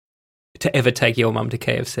to ever take your mum to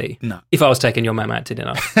KFC. No. If I was taking your mum out to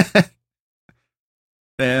dinner.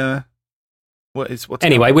 What's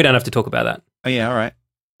Anyway, we don't have to talk about that. Oh, yeah, all right.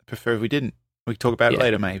 I prefer if we didn't. We can talk about it Yeah.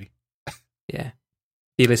 later, maybe. Yeah.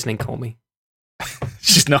 If you're listening, call me.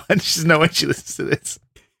 She's not. She's not when she listens to this.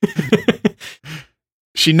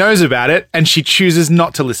 She knows about it, and she chooses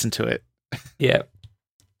not to listen to it. Yeah.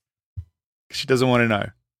 She doesn't want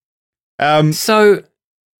to know. So,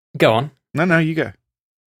 go on. No, you go.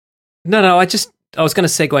 No, I was going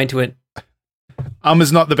to segue into it.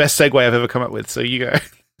 Is not the best segue I've ever come up with, so you go.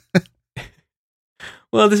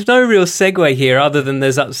 Well, there's no real segue here other than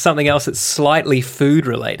there's something else that's slightly food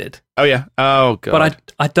related. Oh, yeah. Oh, God.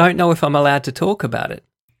 But I don't know if I'm allowed to talk about it.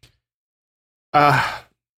 I'm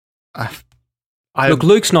Look,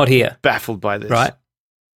 Luke's not here, baffled by this. right?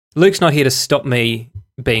 Luke's not here to stop me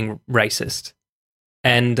being racist.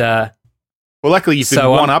 And Well, luckily you've been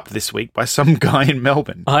So, one-up this week by some guy in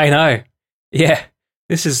Melbourne. I know. Yeah.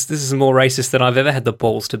 This is more racist than I've ever had the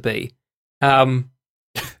balls to be.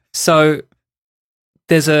 So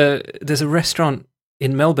there's a restaurant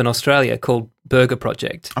in Melbourne, Australia called Burger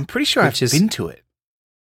Project. I'm pretty sure I've been to it.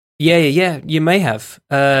 Yeah. You may have.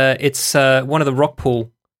 It's one of the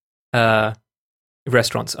Rockpool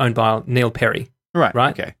restaurants owned by Neil Perry, Right.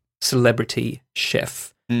 Right? Okay. celebrity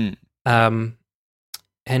chef. Mm.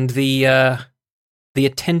 And the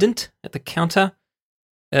attendant at the counter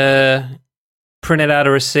printed out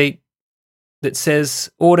a receipt that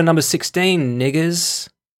says order number 16, niggers,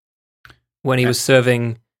 when he was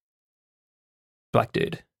serving black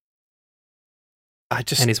dude and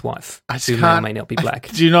his wife, who may or may not be black.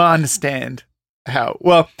 I do not understand how.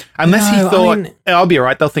 Well, unless he thought, I'll be all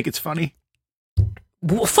right, they'll think it's funny.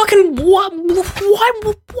 Fucking what? Why?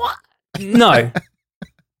 What? No.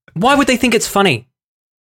 Why would they think it's funny?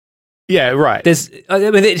 Yeah, right. I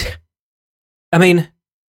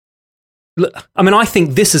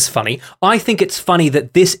think this is funny. I think it's funny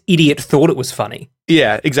that this idiot thought it was funny.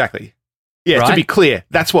 Yeah, exactly. Yeah, Right? to be clear,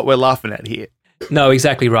 that's what we're laughing at here. No,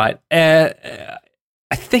 exactly right.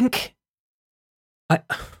 I think...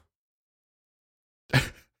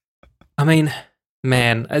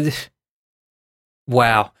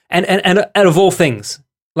 wow. And of all things,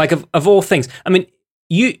 like of all things, I mean,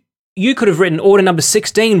 you could have written order number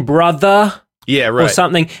 16, brother, Yeah, right. or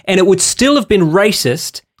something, and it would still have been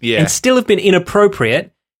racist Yeah. and still have been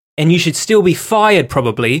inappropriate, and you should still be fired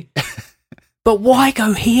probably. But why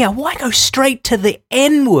go here? Why go straight to the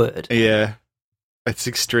N-word? Yeah, it's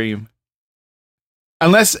extreme.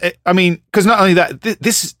 Unless, I mean, because not only that,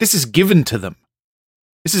 this is given to them.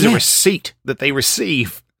 This is a receipt that they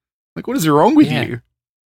receive. Like, what is wrong with you?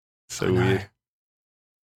 So weird.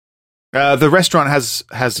 The restaurant has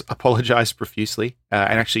apologized profusely,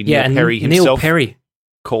 and actually Neil Perry himself Neil Perry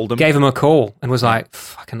called him. gave him a call and was like,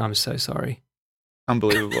 fucking, I'm so sorry.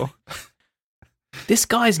 Unbelievable. This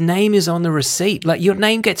guy's name is on the receipt. Like, your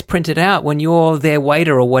name gets printed out when you're their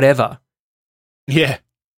waiter or whatever. Yeah.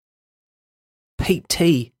 Pete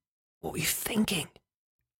T, what were you thinking?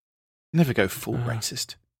 Never go full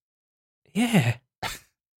racist. Yeah.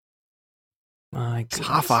 My Just goodness.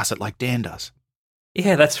 half-ass it like Dan does.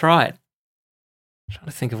 Yeah, that's right. I'm trying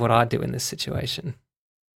to think of what I'd do in this situation.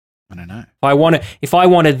 I don't know. If I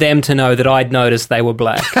wanted them to know that I'd noticed they were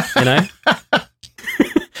black, you know?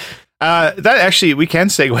 That actually, we can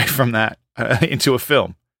segue from that into a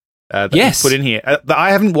film that you put in here. That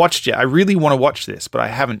I haven't watched yet. I really want to watch this, but I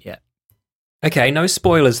haven't yet. Okay, no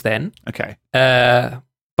spoilers then. Okay.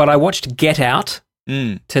 But I watched Get Out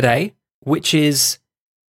today, which is...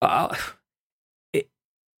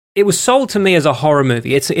 It was sold to me as a horror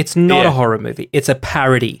movie. It's not a horror movie. It's a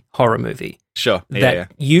parody horror movie. Sure.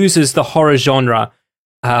 That uses the horror genre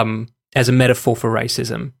as a metaphor for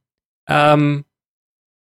racism.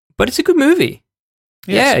 But it's a good movie.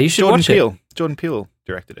 Yes, Yeah, you should watch it. Jordan Peele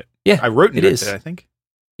directed it. Yeah, I wrote and it directed is. it, I think.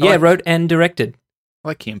 Wrote and directed. I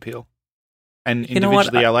like Key and Peele. And You know what?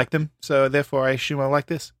 individually I like them, so therefore I assume I like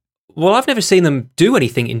this. Well, I've never seen them do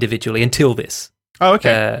anything individually until this. Oh,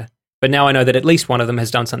 okay. But now I know that at least one of them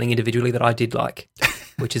has done something individually that I did like,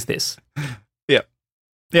 which is this. Yeah,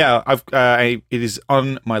 it is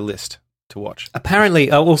on my list to watch.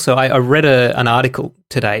 Apparently, also, I read an article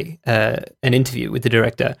today, an interview with the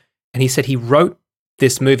director, and he said he wrote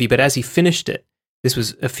this movie, but as he finished it, this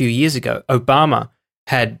was a few years ago, Obama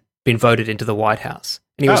had been voted into the White House.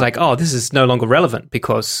 And he was like, "Oh, this is no longer relevant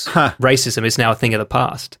because racism is now a thing of the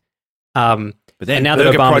past." But then now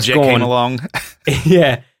Burger that Obama's Project gone, came along.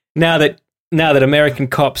 yeah. Now that American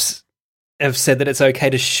cops have said that it's okay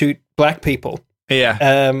to shoot black people,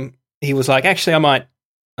 he was like, "Actually,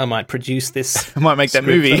 I might produce this. I might make that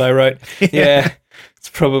movie that I wrote." Yeah, it's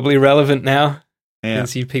probably relevant now. Yeah,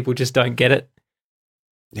 since you people just don't get it.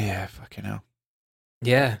 Yeah, fucking hell.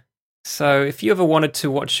 Yeah. So if you ever wanted to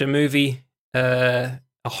watch a movie, a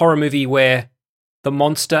horror movie where the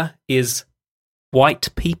monster is white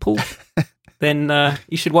people, then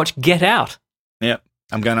you should watch Get Out. Yeah,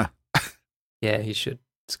 I'm gonna. Yeah, you should.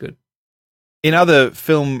 It's good. In other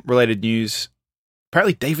film-related news,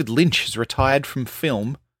 apparently David Lynch has retired from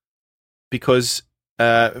film because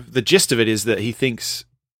the gist of it is that he thinks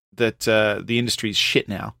that the industry's shit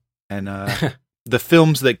now, and the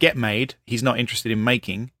films that get made, he's not interested in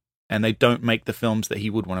making, and they don't make the films that he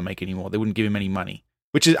would want to make anymore. They wouldn't give him any money,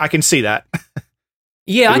 which is I can see that.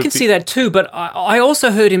 Yeah, I can see that too, but I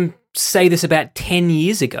also heard him say this about 10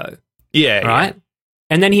 years ago. Yeah. Right? Yeah.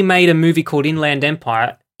 And then he made a movie called Inland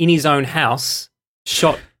Empire in his own house,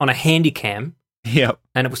 shot on a Handycam. Yep.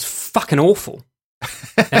 And it was fucking awful.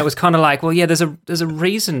 And it was kind of like, well, yeah, there's a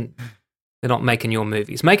reason they're not making your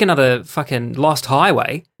movies. Make another fucking Lost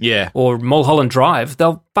Highway. Yeah. Or Mulholland Drive.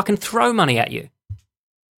 They'll fucking throw money at you.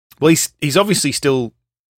 Well, he's obviously still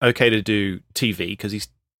okay to do TV because he's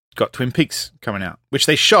got Twin Peaks coming out, which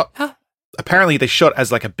they shot. Huh? Apparently, they shot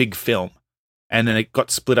as like a big film, and then it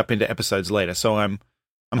got split up into episodes later. So I'm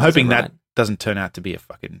hoping that doesn't turn out to be a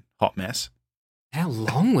fucking hot mess. How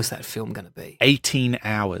long was that film going to be? 18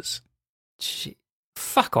 hours. Gee,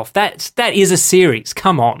 fuck off. That is a series.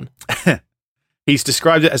 Come on. He's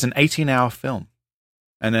described it as an 18-hour film,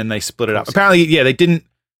 and then they split it up. Apparently, yeah,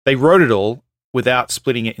 they wrote it all without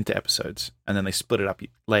splitting it into episodes, and then they split it up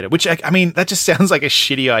later, which, I mean, that just sounds like a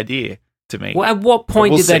shitty idea to me. Well, at what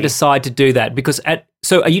point did they decide to do that? Because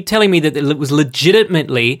so are you telling me that it was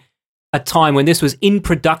legitimately a time when this was in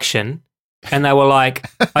production and they were like,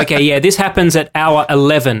 okay, yeah, this happens at hour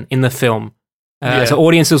 11 in the film. So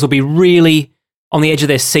audiences will be really on the edge of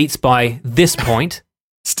their seats by this point.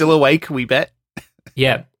 Still awake, we bet.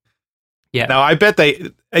 Yeah. Yeah. No, I bet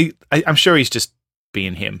I'm sure he's just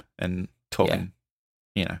being him and talking,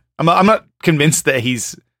 you know. I'm not convinced that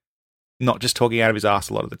he's not just talking out of his ass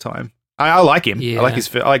a lot of the time. I like him. Yeah. I like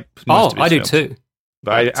his. I like most of his I do films. too.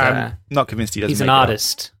 But I'm not convinced he doesn't. He's an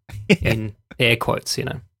artist, in air quotes, you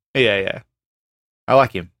know. Yeah. I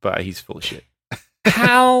like him, but he's full of shit.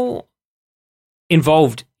 How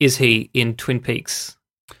involved is he in Twin Peaks?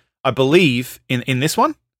 I believe in this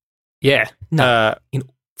one. Yeah. No. In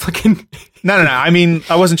fucking. No. I mean,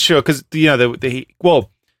 I wasn't sure because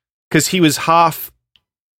because he was half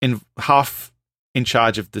in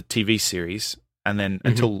charge of the TV series, and then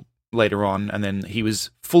until later on, and then he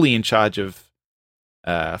was fully in charge of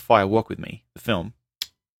Fire Walk with Me, the film.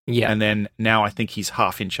 Yeah, and then now I think he's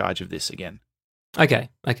half in charge of this again. Okay.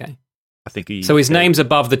 I think so his name's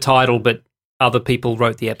above the title, but other people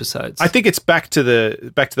wrote the episodes. I think it's back to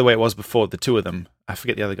the way it was before. The two of them, I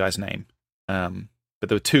forget the other guy's name, but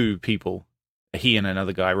there were two people. He and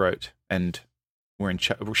another guy wrote, and were in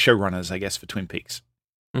showrunners, I guess, for Twin Peaks.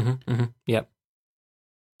 Yep.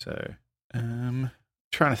 So,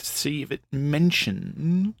 trying to see if it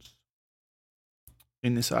mentions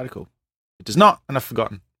in this article. It does not, and I've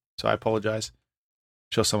forgotten. So I apologize.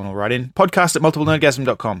 I'm sure someone will write in.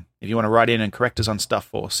 podcast@multiplenerdgasm.com if you want to write in and correct us on stuff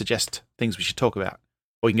or suggest things we should talk about.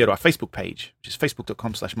 Or you can go to our Facebook page, which is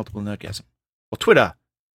facebook.com/multiplenerdgasm. Or Twitter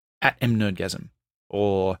 @mnerdgasm.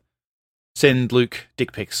 Or send Luke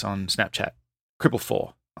dick pics on Snapchat.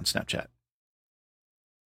 Cripple4 on Snapchat.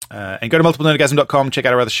 And go to multiplenerdgasm.com, check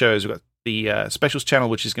out our other shows. We've got the specials channel,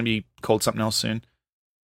 which is going to be called something else soon.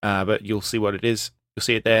 But you'll see what it is. You'll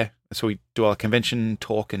see it there. That's where we do our convention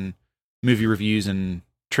talk and movie reviews and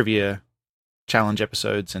trivia challenge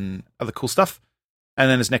episodes and other cool stuff. And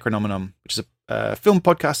then there's Necronomenon, which is a film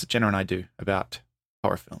podcast that Jenna and I do about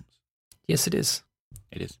horror films. Yes, it is.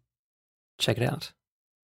 It is. Check it out.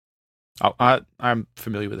 Oh, I'm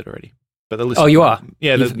familiar with it already. But the listeners, you are?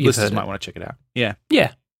 Yeah, the listeners might want to check it out. Yeah.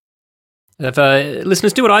 Yeah. If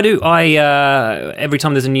listeners do what I do, I every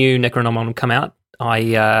time there's a new Necronomenon come out, I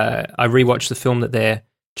rewatch the film that they're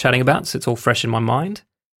chatting about, so it's all fresh in my mind.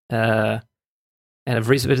 And I've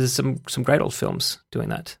revisited some great old films doing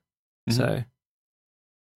that. So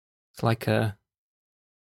it's like a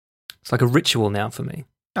ritual now for me.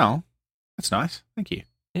 Oh, that's nice. Thank you.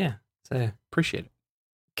 Yeah. So appreciate it.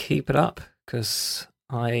 Keep it up, because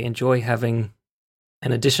I enjoy having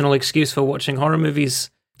an additional excuse for watching horror movies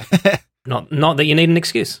Not that you need an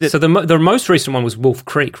excuse. So the most recent one was Wolf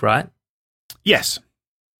Creek, right? Yes.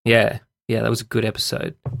 Yeah, that was a good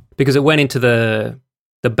episode because it went into the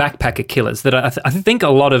backpacker killers that I think a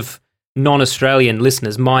lot of non-Australian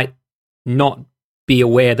listeners might not be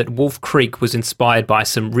aware that Wolf Creek was inspired by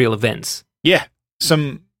some real events. Yeah,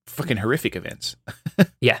 some fucking horrific events.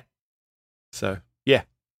 Yeah. So, yeah.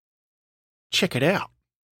 Check it out.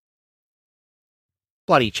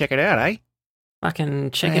 Bloody check it out, eh?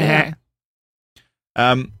 Fucking check it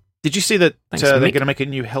out. Did you see that they're Mick. going to make a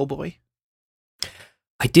new Hellboy?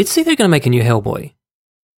 I did see they're going to make a new Hellboy.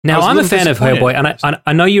 Now, I'm a fan of disappointed. Hellboy, and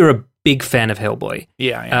I know you're a big fan of Hellboy.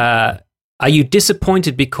 Yeah. Are you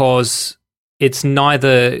disappointed because it's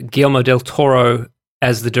neither Guillermo del Toro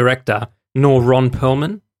as the director nor Ron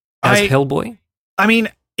Perlman as Hellboy? I mean,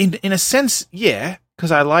 in a sense, yeah,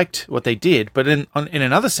 because I liked what they did, but in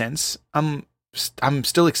another sense, I'm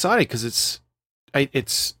still excited because it's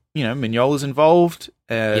Mignola's involved.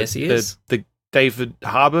 Yes, he is. The David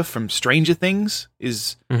Harbour from Stranger Things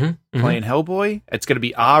is playing Hellboy. It's going to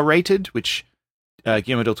be R-rated, which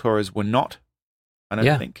Guillermo del Toro's were not. I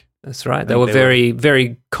don't think. That's right. They were very,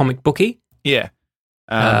 very comic booky. Yeah.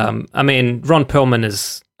 I mean, Ron Perlman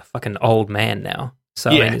is a fucking old man now,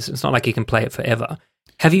 so I mean, it's not like he can play it forever.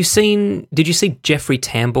 Did you see Jeffrey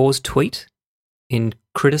Tambor's tweet in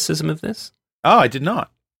criticism of this? Oh, I did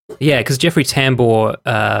not. Yeah, because Jeffrey Tambor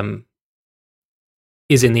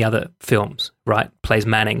is in the other films, right? Plays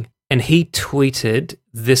Manning. And he tweeted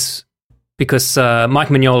this because Mike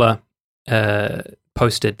Mignola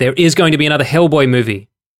posted, there is going to be another Hellboy movie.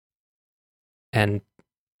 And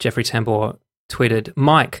Jeffrey Tambor tweeted,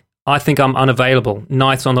 Mike, I think I'm unavailable.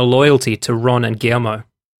 Nights on the loyalty to Ron and Guillermo.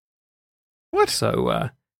 What? So,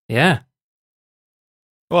 yeah.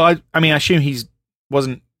 Well, I mean, I assume he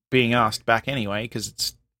wasn't being asked back anyway because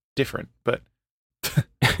it's different, but...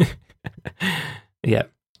 Yeah.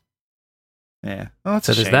 Yeah. Oh, that's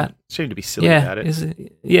so a shame. There's that. It's a shame to be silly about it.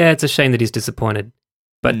 It's a shame that he's disappointed.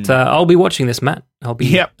 But I'll be watching this, Matt. I'll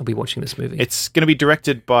be watching this movie. It's going to be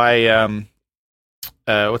directed by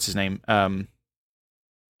what's his name?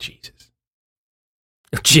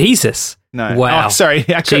 Jesus. No. Wow. Oh, sorry.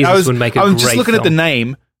 Actually, I was just looking at the film.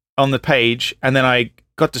 name on the page, and then I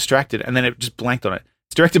got distracted, and then it just blanked on it.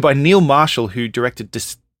 It's directed by Neil Marshall, who directed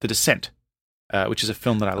The Descent, which is a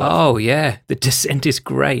film that I love. Oh, yeah. The Descent is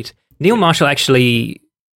great. Neil Marshall actually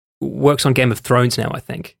works on Game of Thrones now, I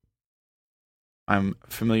think. I'm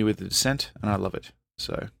familiar with The Descent, and I love it.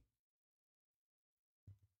 So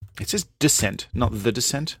it says Descent, not The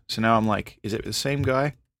Descent. So now I'm like, is it the same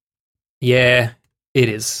guy? Yeah, it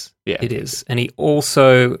is. Yeah, it is. And he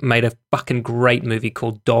also made a fucking great movie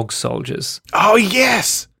called Dog Soldiers. Oh,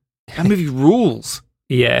 yes! That movie rules.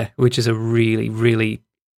 Yeah, which is a really, really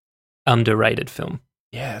underrated film.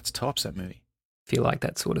 Yeah, it's tops, that movie. If you like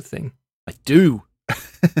that sort of thing. I do.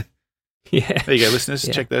 Yeah. There you go, listeners.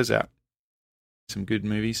 Check those out. Some good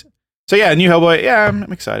movies. So yeah, new Hellboy. Yeah,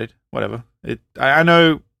 I'm excited. Whatever. I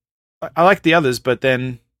know I like the others, but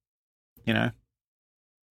then,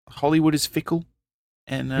 Hollywood is fickle,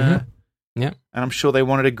 and and I'm sure they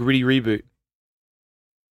wanted a gritty reboot.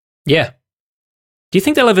 Yeah. Do you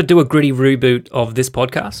think they'll ever do a gritty reboot of this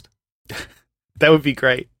podcast? That would be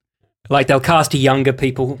great. Like they'll cast younger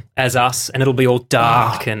people as us, and it'll be all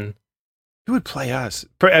dark and. Who would play us?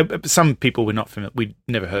 Some people we're not familiar. We'd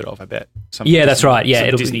never heard of. I bet. That's right. Yeah,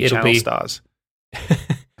 it'll Disney Channel be stars.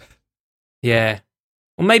 Yeah.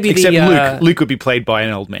 Well, maybe except Luke would be played by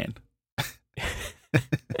an old man.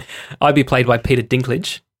 I'd be played by Peter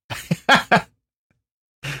Dinklage.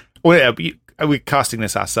 Well, are we casting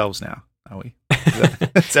this ourselves now? Are we?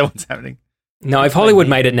 Is that what's happening? No, if Hollywood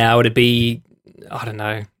made it now, it'd be, I don't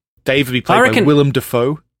know. Dave would be played by Willem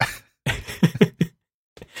Dafoe.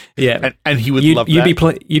 Yeah, and he would love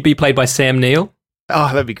that. You'd be played by Sam Neill. Oh,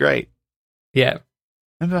 that'd be great. Yeah.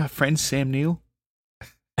 Remember our friend Sam Neill?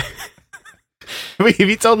 Have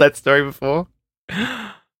you told that story before?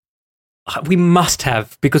 We must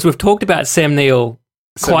have, because we've talked about Sam Neill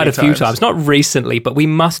quite a few times. Not recently, but we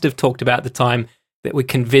must have talked about the time that we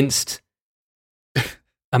convinced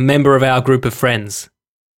a member of our group of friends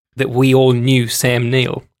that we all knew Sam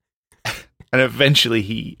Neill. And eventually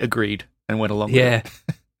he agreed and went along with it.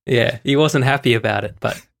 Yeah, he wasn't happy about it,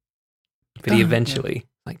 but he eventually,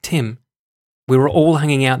 like, Tim, we were all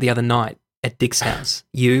hanging out the other night at Dick's house.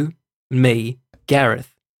 You, me,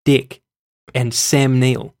 Gareth, Dick, and Sam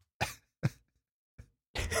Neill.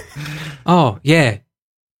 Oh, yeah.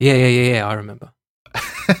 Yeah, I remember.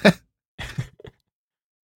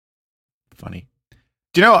 Funny.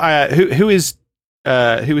 Do you know who is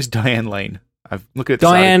Diane Lane? I've looked at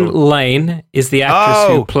Diane Lane is the actress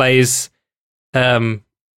who plays Ma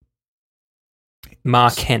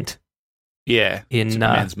Kent. Yeah, in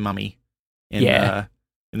Superman's mummy. In the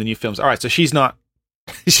new films. All right, so she's not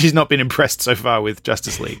been impressed so far with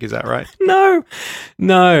Justice League. Is that right? No.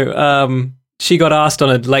 She got asked on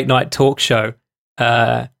a late night talk show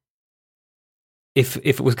if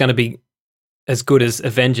it was going to be as good as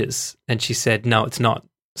Avengers, and she said, "No, it's not.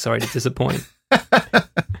 Sorry to disappoint."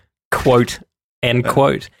 Quote, end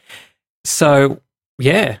quote. So,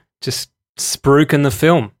 yeah, just spruiking the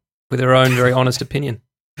film with her own very honest opinion.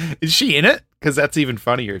 Is she in it? Because that's even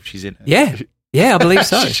funnier if she's in it. Yeah, I believe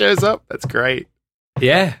so. She shows up. That's great.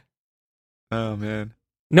 Yeah. Oh, man.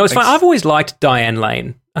 No, it's fine. I've always liked Diane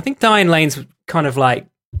Lane. I think Diane Lane's kind of like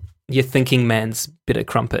your thinking man's bitter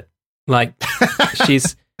crumpet. Like,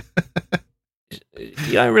 she's...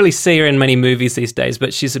 You don't really see her in many movies these days,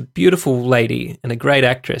 but she's a beautiful lady and a great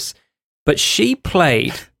actress. But she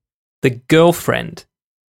played the girlfriend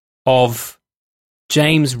of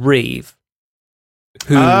James Reeve,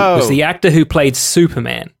 who was the actor who played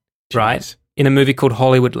Superman, right, in a movie called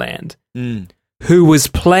Hollywoodland, who was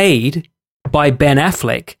played by Ben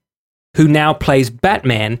Affleck, who now plays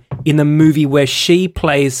Batman in the movie where she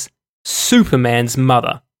plays Superman's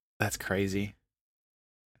mother. That's crazy.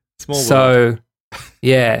 Small world. So,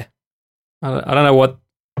 yeah, I don't know what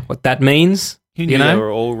that means. You knew they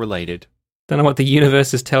were all related. Don't know what the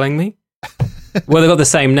universe is telling me. Well, they've got the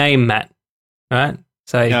same name, Matt, right?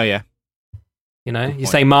 So, oh, yeah. You know, you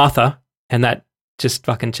say Martha, and that just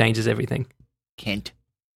fucking changes everything. Kent.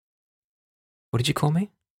 What did you call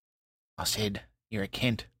me? I said, you're a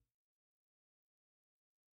Kent.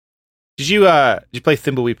 Did you play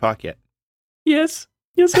Thimbleweed Park yet? Yes,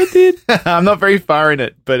 I did. I'm not very far in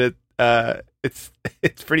it, but it's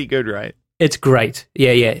pretty good, right? It's great.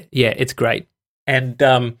 Yeah, it's great. And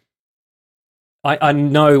I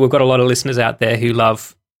know we've got a lot of listeners out there who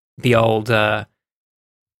love the old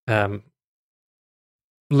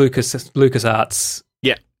LucasArts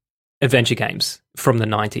adventure games from the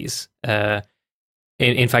 90s.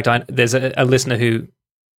 In fact, there's a listener who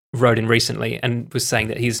wrote in recently and was saying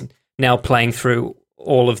that he's now playing through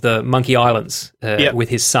all of the Monkey Islands with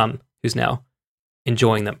his son, who's now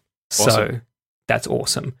enjoying them. Awesome. So that's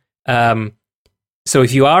awesome. So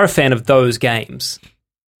if you are a fan of those games,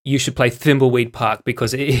 you should play Thimbleweed Park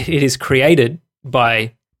because it is created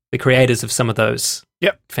by the creators of some of those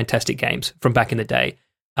fantastic games from back in the day.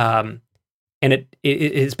 And it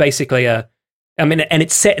is basically and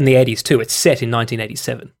it's set in the 80s too. It's set in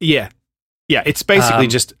 1987. Yeah. It's basically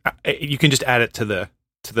just you can just add it to the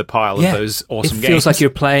pile of those awesome games. It feels like you're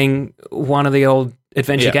playing one of the old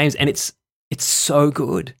adventure games, and it's so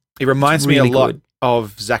good. It reminds me a lot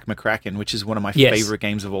of Zach McCracken, which is one of my favorite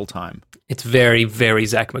games of all time. It's very, very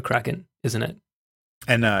Zach McCracken, isn't it?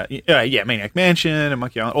 And Maniac Mansion and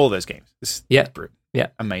Monkey Island, all those games. It's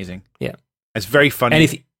amazing. Yeah, it's very funny.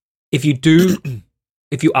 And if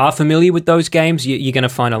you are familiar with those games, you're going to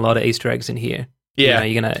find a lot of Easter eggs in here. Yeah,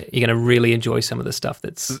 you're gonna really enjoy some of the stuff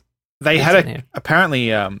that's. They had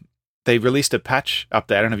apparently they released a patch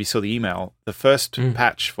update. I don't know if you saw the email. The first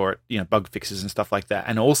patch for it, bug fixes and stuff like that.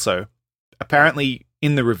 And also, apparently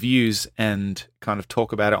in the reviews and kind of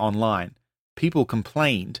talk about it online, people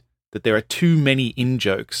complained that there are too many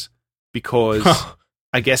in-jokes because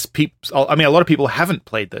I guess a lot of people haven't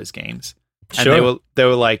played those games. And they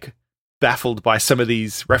were like baffled by some of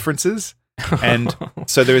these references. And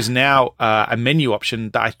so there is now a menu option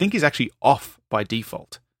that I think is actually off by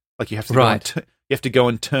default. Like you have to go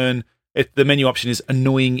and turn it. The menu option is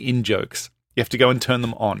annoying in-jokes. You have to go and turn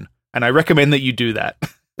them on. And I recommend that you do that.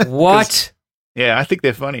 What? Yeah, I think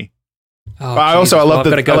they're funny. Oh, but I love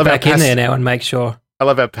I've got to go back in there now and make sure. I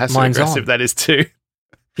love how passive aggressive that is too.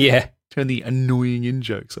 Yeah. Turn the annoying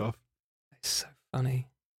in-jokes off. It's so funny.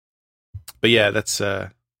 But yeah, that's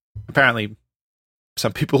apparently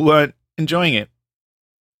some people weren't enjoying it.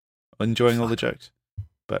 Enjoying all the jokes.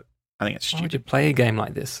 But I think it's stupid. Why would you play a game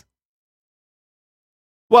like this?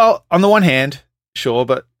 Well, on the one hand, sure,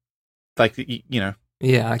 but like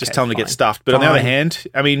just tell them to get stuffed. But on the other hand,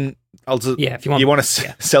 I mean, if you want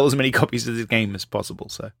to sell as many copies of the game as possible.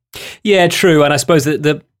 So yeah, true. And I suppose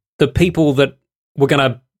that the people that were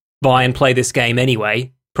going to buy and play this game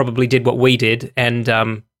anyway probably did what we did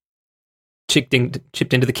and chipped into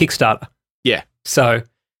the Kickstarter. Yeah. So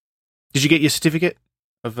did you get your certificate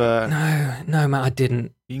of? No, Matt, I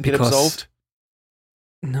didn't. You can get absolved.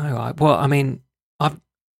 No,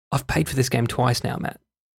 I've paid for this game twice now, Matt.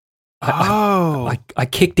 I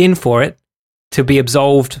kicked in for it to be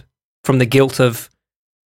absolved from the guilt of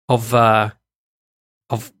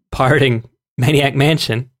pirating Maniac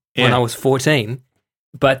Mansion, when I was 14.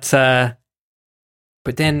 But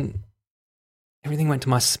then everything went to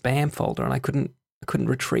my spam folder, and I couldn't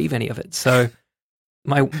retrieve any of it. So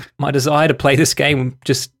my desire to play this game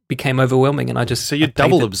just became overwhelming, and So you're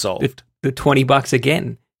double absolved. The $20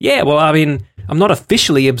 again. Yeah, well, I mean, I'm not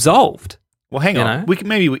officially absolved. Well, hang on. We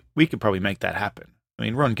could probably make that happen. I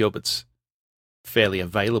mean, Ron Gilbert's fairly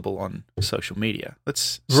available on social media.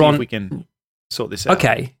 Let's see if we can sort this out.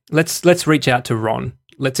 Okay, let's reach out to Ron.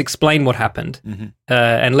 Let's explain what happened,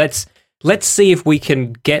 and let's see if we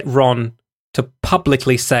can get Ron to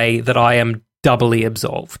publicly say that I am doubly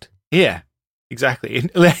absolved. Yeah, exactly. And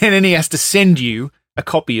then he has to send you a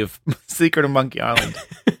copy of Secret of Monkey Island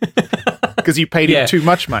because you paid him too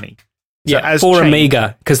much money. So for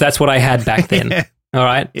Amiga, because that's what I had back then. All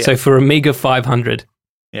right, so for Amiga 500.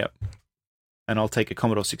 Yeah, and I'll take a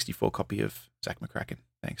Commodore 64 copy of Zack McCracken.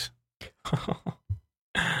 Thanks. I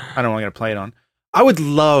don't know what I'm going to play it on. I would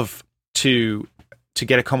love to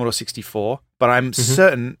get a Commodore 64, but I'm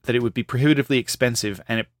certain that it would be prohibitively expensive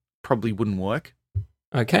and it probably wouldn't work.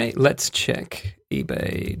 Okay, let's check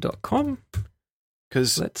eBay.com.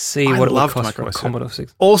 Because let's see what it would cost for a Commodore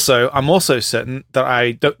 64. Also, I'm also certain that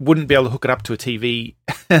I wouldn't be able to hook it up to a TV,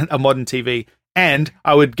 a modern TV, and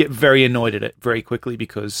I would get very annoyed at it very quickly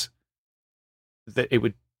because it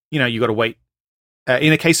would, you got to wait.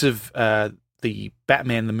 In the case of the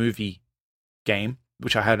Batman the movie game,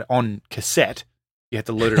 which I had on cassette, you had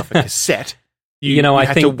to load it off a cassette.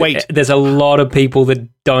 I think there's a lot of people that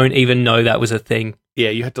don't even know that was a thing. Yeah,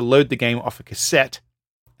 you had to load the game off a cassette,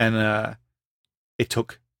 and it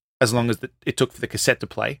took as long as it took for the cassette to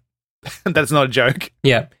play. That's not a joke.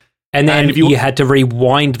 Yeah, and then you had to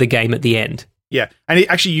rewind the game at the end. Yeah, and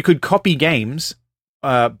actually you could copy games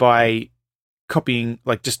by copying,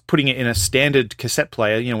 like just putting it in a standard cassette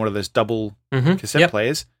player, one of those double cassette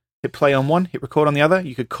players. Hit play on one, hit record on the other.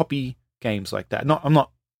 You could copy games like that. I'm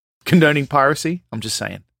not condoning piracy. I'm just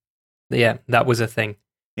saying. Yeah, that was a thing.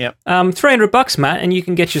 Yeah. $300, Matt, and you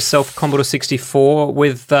can get yourself Commodore 64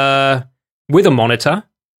 with a monitor.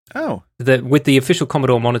 Oh. With the official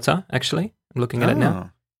Commodore monitor, actually. I'm looking at it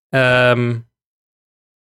now.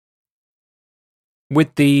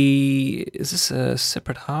 Is this a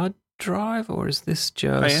separate hard drive, or is this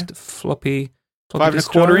just floppy 5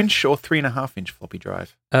 1/4 inch or 3 1/2 inch floppy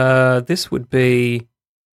drive? This would be,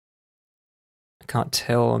 I can't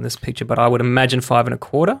tell on this picture, but I would imagine 5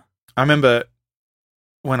 1/4. I remember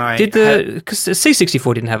when I because the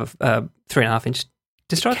C64 didn't have a 3 1/2 inch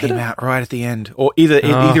disk drive. It came out right at the end, or either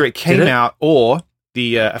it came out or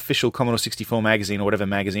the official Commodore 64 magazine or whatever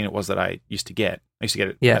magazine it was that I used to get. I used to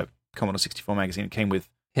get a Commodore 64 magazine. It came with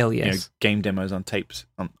game demos on tapes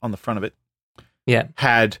on the front of it. Yeah,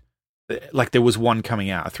 had like there was one coming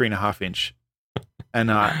out, a 3 1/2 inch.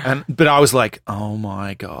 But I was like, oh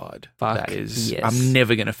my God, I'm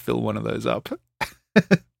never going to fill one of those up.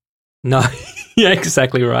 No, yeah,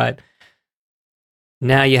 exactly right.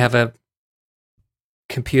 Now you have a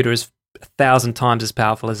computer is 1,000 times as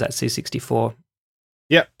powerful as that C64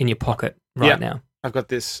 in your pocket now. I've got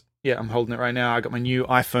this. Yeah, I'm holding it right now. I got my new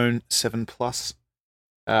iPhone 7 Plus.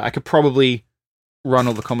 I could probably run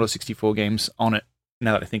all the Commodore 64 games on it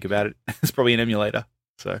now that I think about it. It's probably an emulator.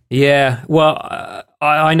 So yeah, well,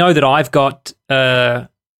 I know that I've got. I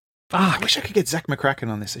wish I could get Zack McCracken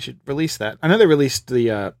on this. I should release that. I know they released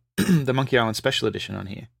the the Monkey Island Special Edition on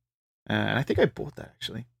here, and I think I bought that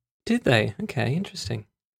actually. Did they? Okay, interesting.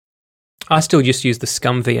 I still just use the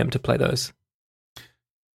Scum VM to play those.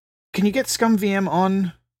 Can you get Scum VM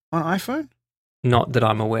on iPhone? Not that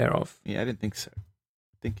I'm aware of. Yeah, I didn't think so.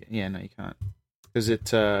 No, you can't, because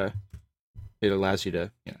it allows you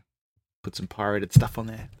to put some pirated stuff on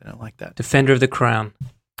there. I don't like that. Defender of the Crown.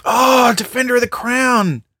 Oh, Defender of the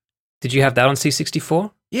Crown. Did you have that on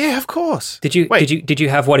C64? Yeah, of course. Did you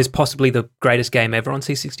have what is possibly the greatest game ever on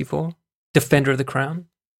C64? Defender of the Crown?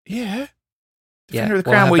 Yeah. Defender of the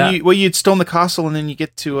Crown, where you'd storm the castle and then you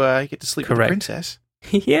get to sleep with the princess.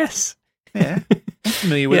 Yes. Yeah. I'm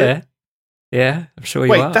familiar with it. Yeah, I'm sure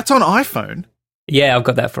you are. Wait, that's on iPhone? Yeah, I've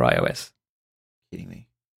got that for iOS. Kidding me.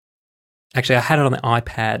 Actually, I had it on the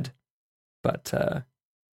iPad, but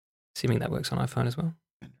assuming that works on iPhone as well.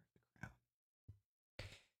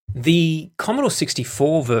 The Commodore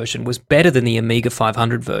 64 version was better than the Amiga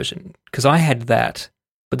 500 version because I had that,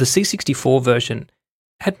 but the C64 version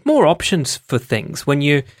had more options for things. When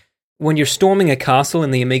you're storming a castle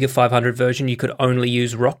in the Amiga 500 version, you could only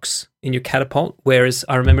use rocks in your catapult, whereas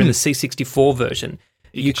I remember in the C64 version,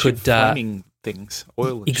 you could flaming things,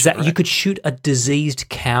 oil. Exactly, right? You could shoot a diseased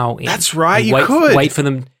cow in. That's right. You could wait for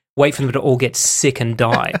them to all get sick and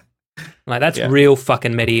die. Like that's real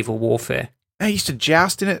fucking medieval warfare. I used to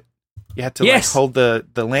joust in it. You had to like hold the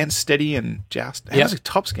lance steady and joust. It was a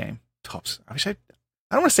Tops game. Tops. I don't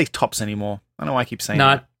want to say Tops anymore. I don't know why I keep saying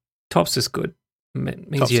that. Tops is good. It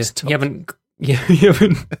means you haven't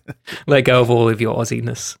let go of all of your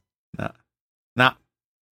Aussie-ness. Nah.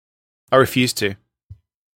 I refuse to.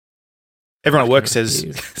 Everyone at work says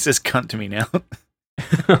cunt to me now.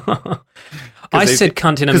 I said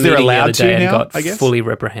cunt in a meeting the other day and got fully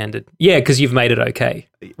reprimanded. Yeah, because you've made it okay.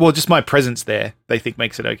 Well, just my presence there, they think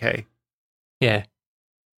makes it okay. Yeah.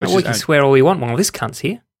 We can swear all we want while this cunt's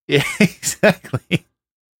here. Yeah, exactly.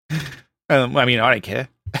 I mean, I don't care.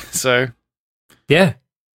 So. Yeah.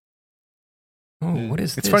 Oh, what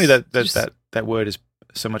is this? It's funny that word is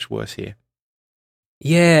so much worse here.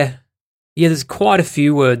 Yeah. Yeah, there's quite a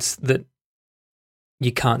few words that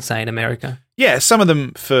you can't say in America. Yeah, some of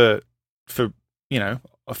them for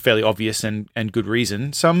a fairly obvious and good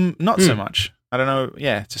reason. Some not so much. I don't know.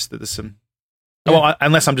 Yeah, just that there's some. Yeah. Well,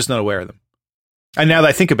 unless I'm just not aware of them. And now that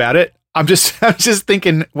I think about it, I'm just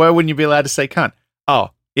thinking, why wouldn't you be allowed to say cunt? Oh,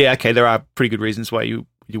 yeah, okay. There are pretty good reasons why you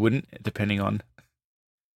wouldn't, depending on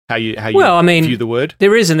how you view the word.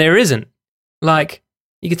 There is and there isn't. Like,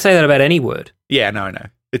 you could say that about any word. Yeah, no.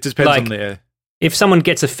 It depends on the. If someone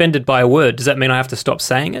gets offended by a word, does that mean I have to stop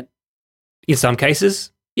saying it? In some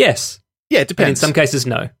cases, yes. Yeah, it depends. And in some cases,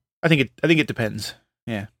 no. I think it depends.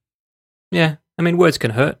 Yeah. Yeah. I mean, words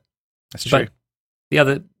can hurt. That's true. But the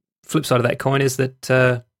other flip side of that coin is that,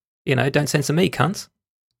 don't censor me, cunts.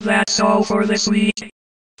 That's all for this week.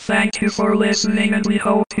 Thank you for listening, and we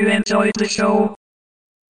hope you enjoyed the show.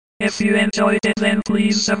 If you enjoyed it, then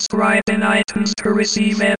please subscribe in iTunes to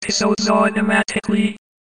receive episodes automatically.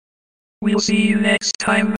 We'll see you next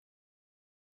time.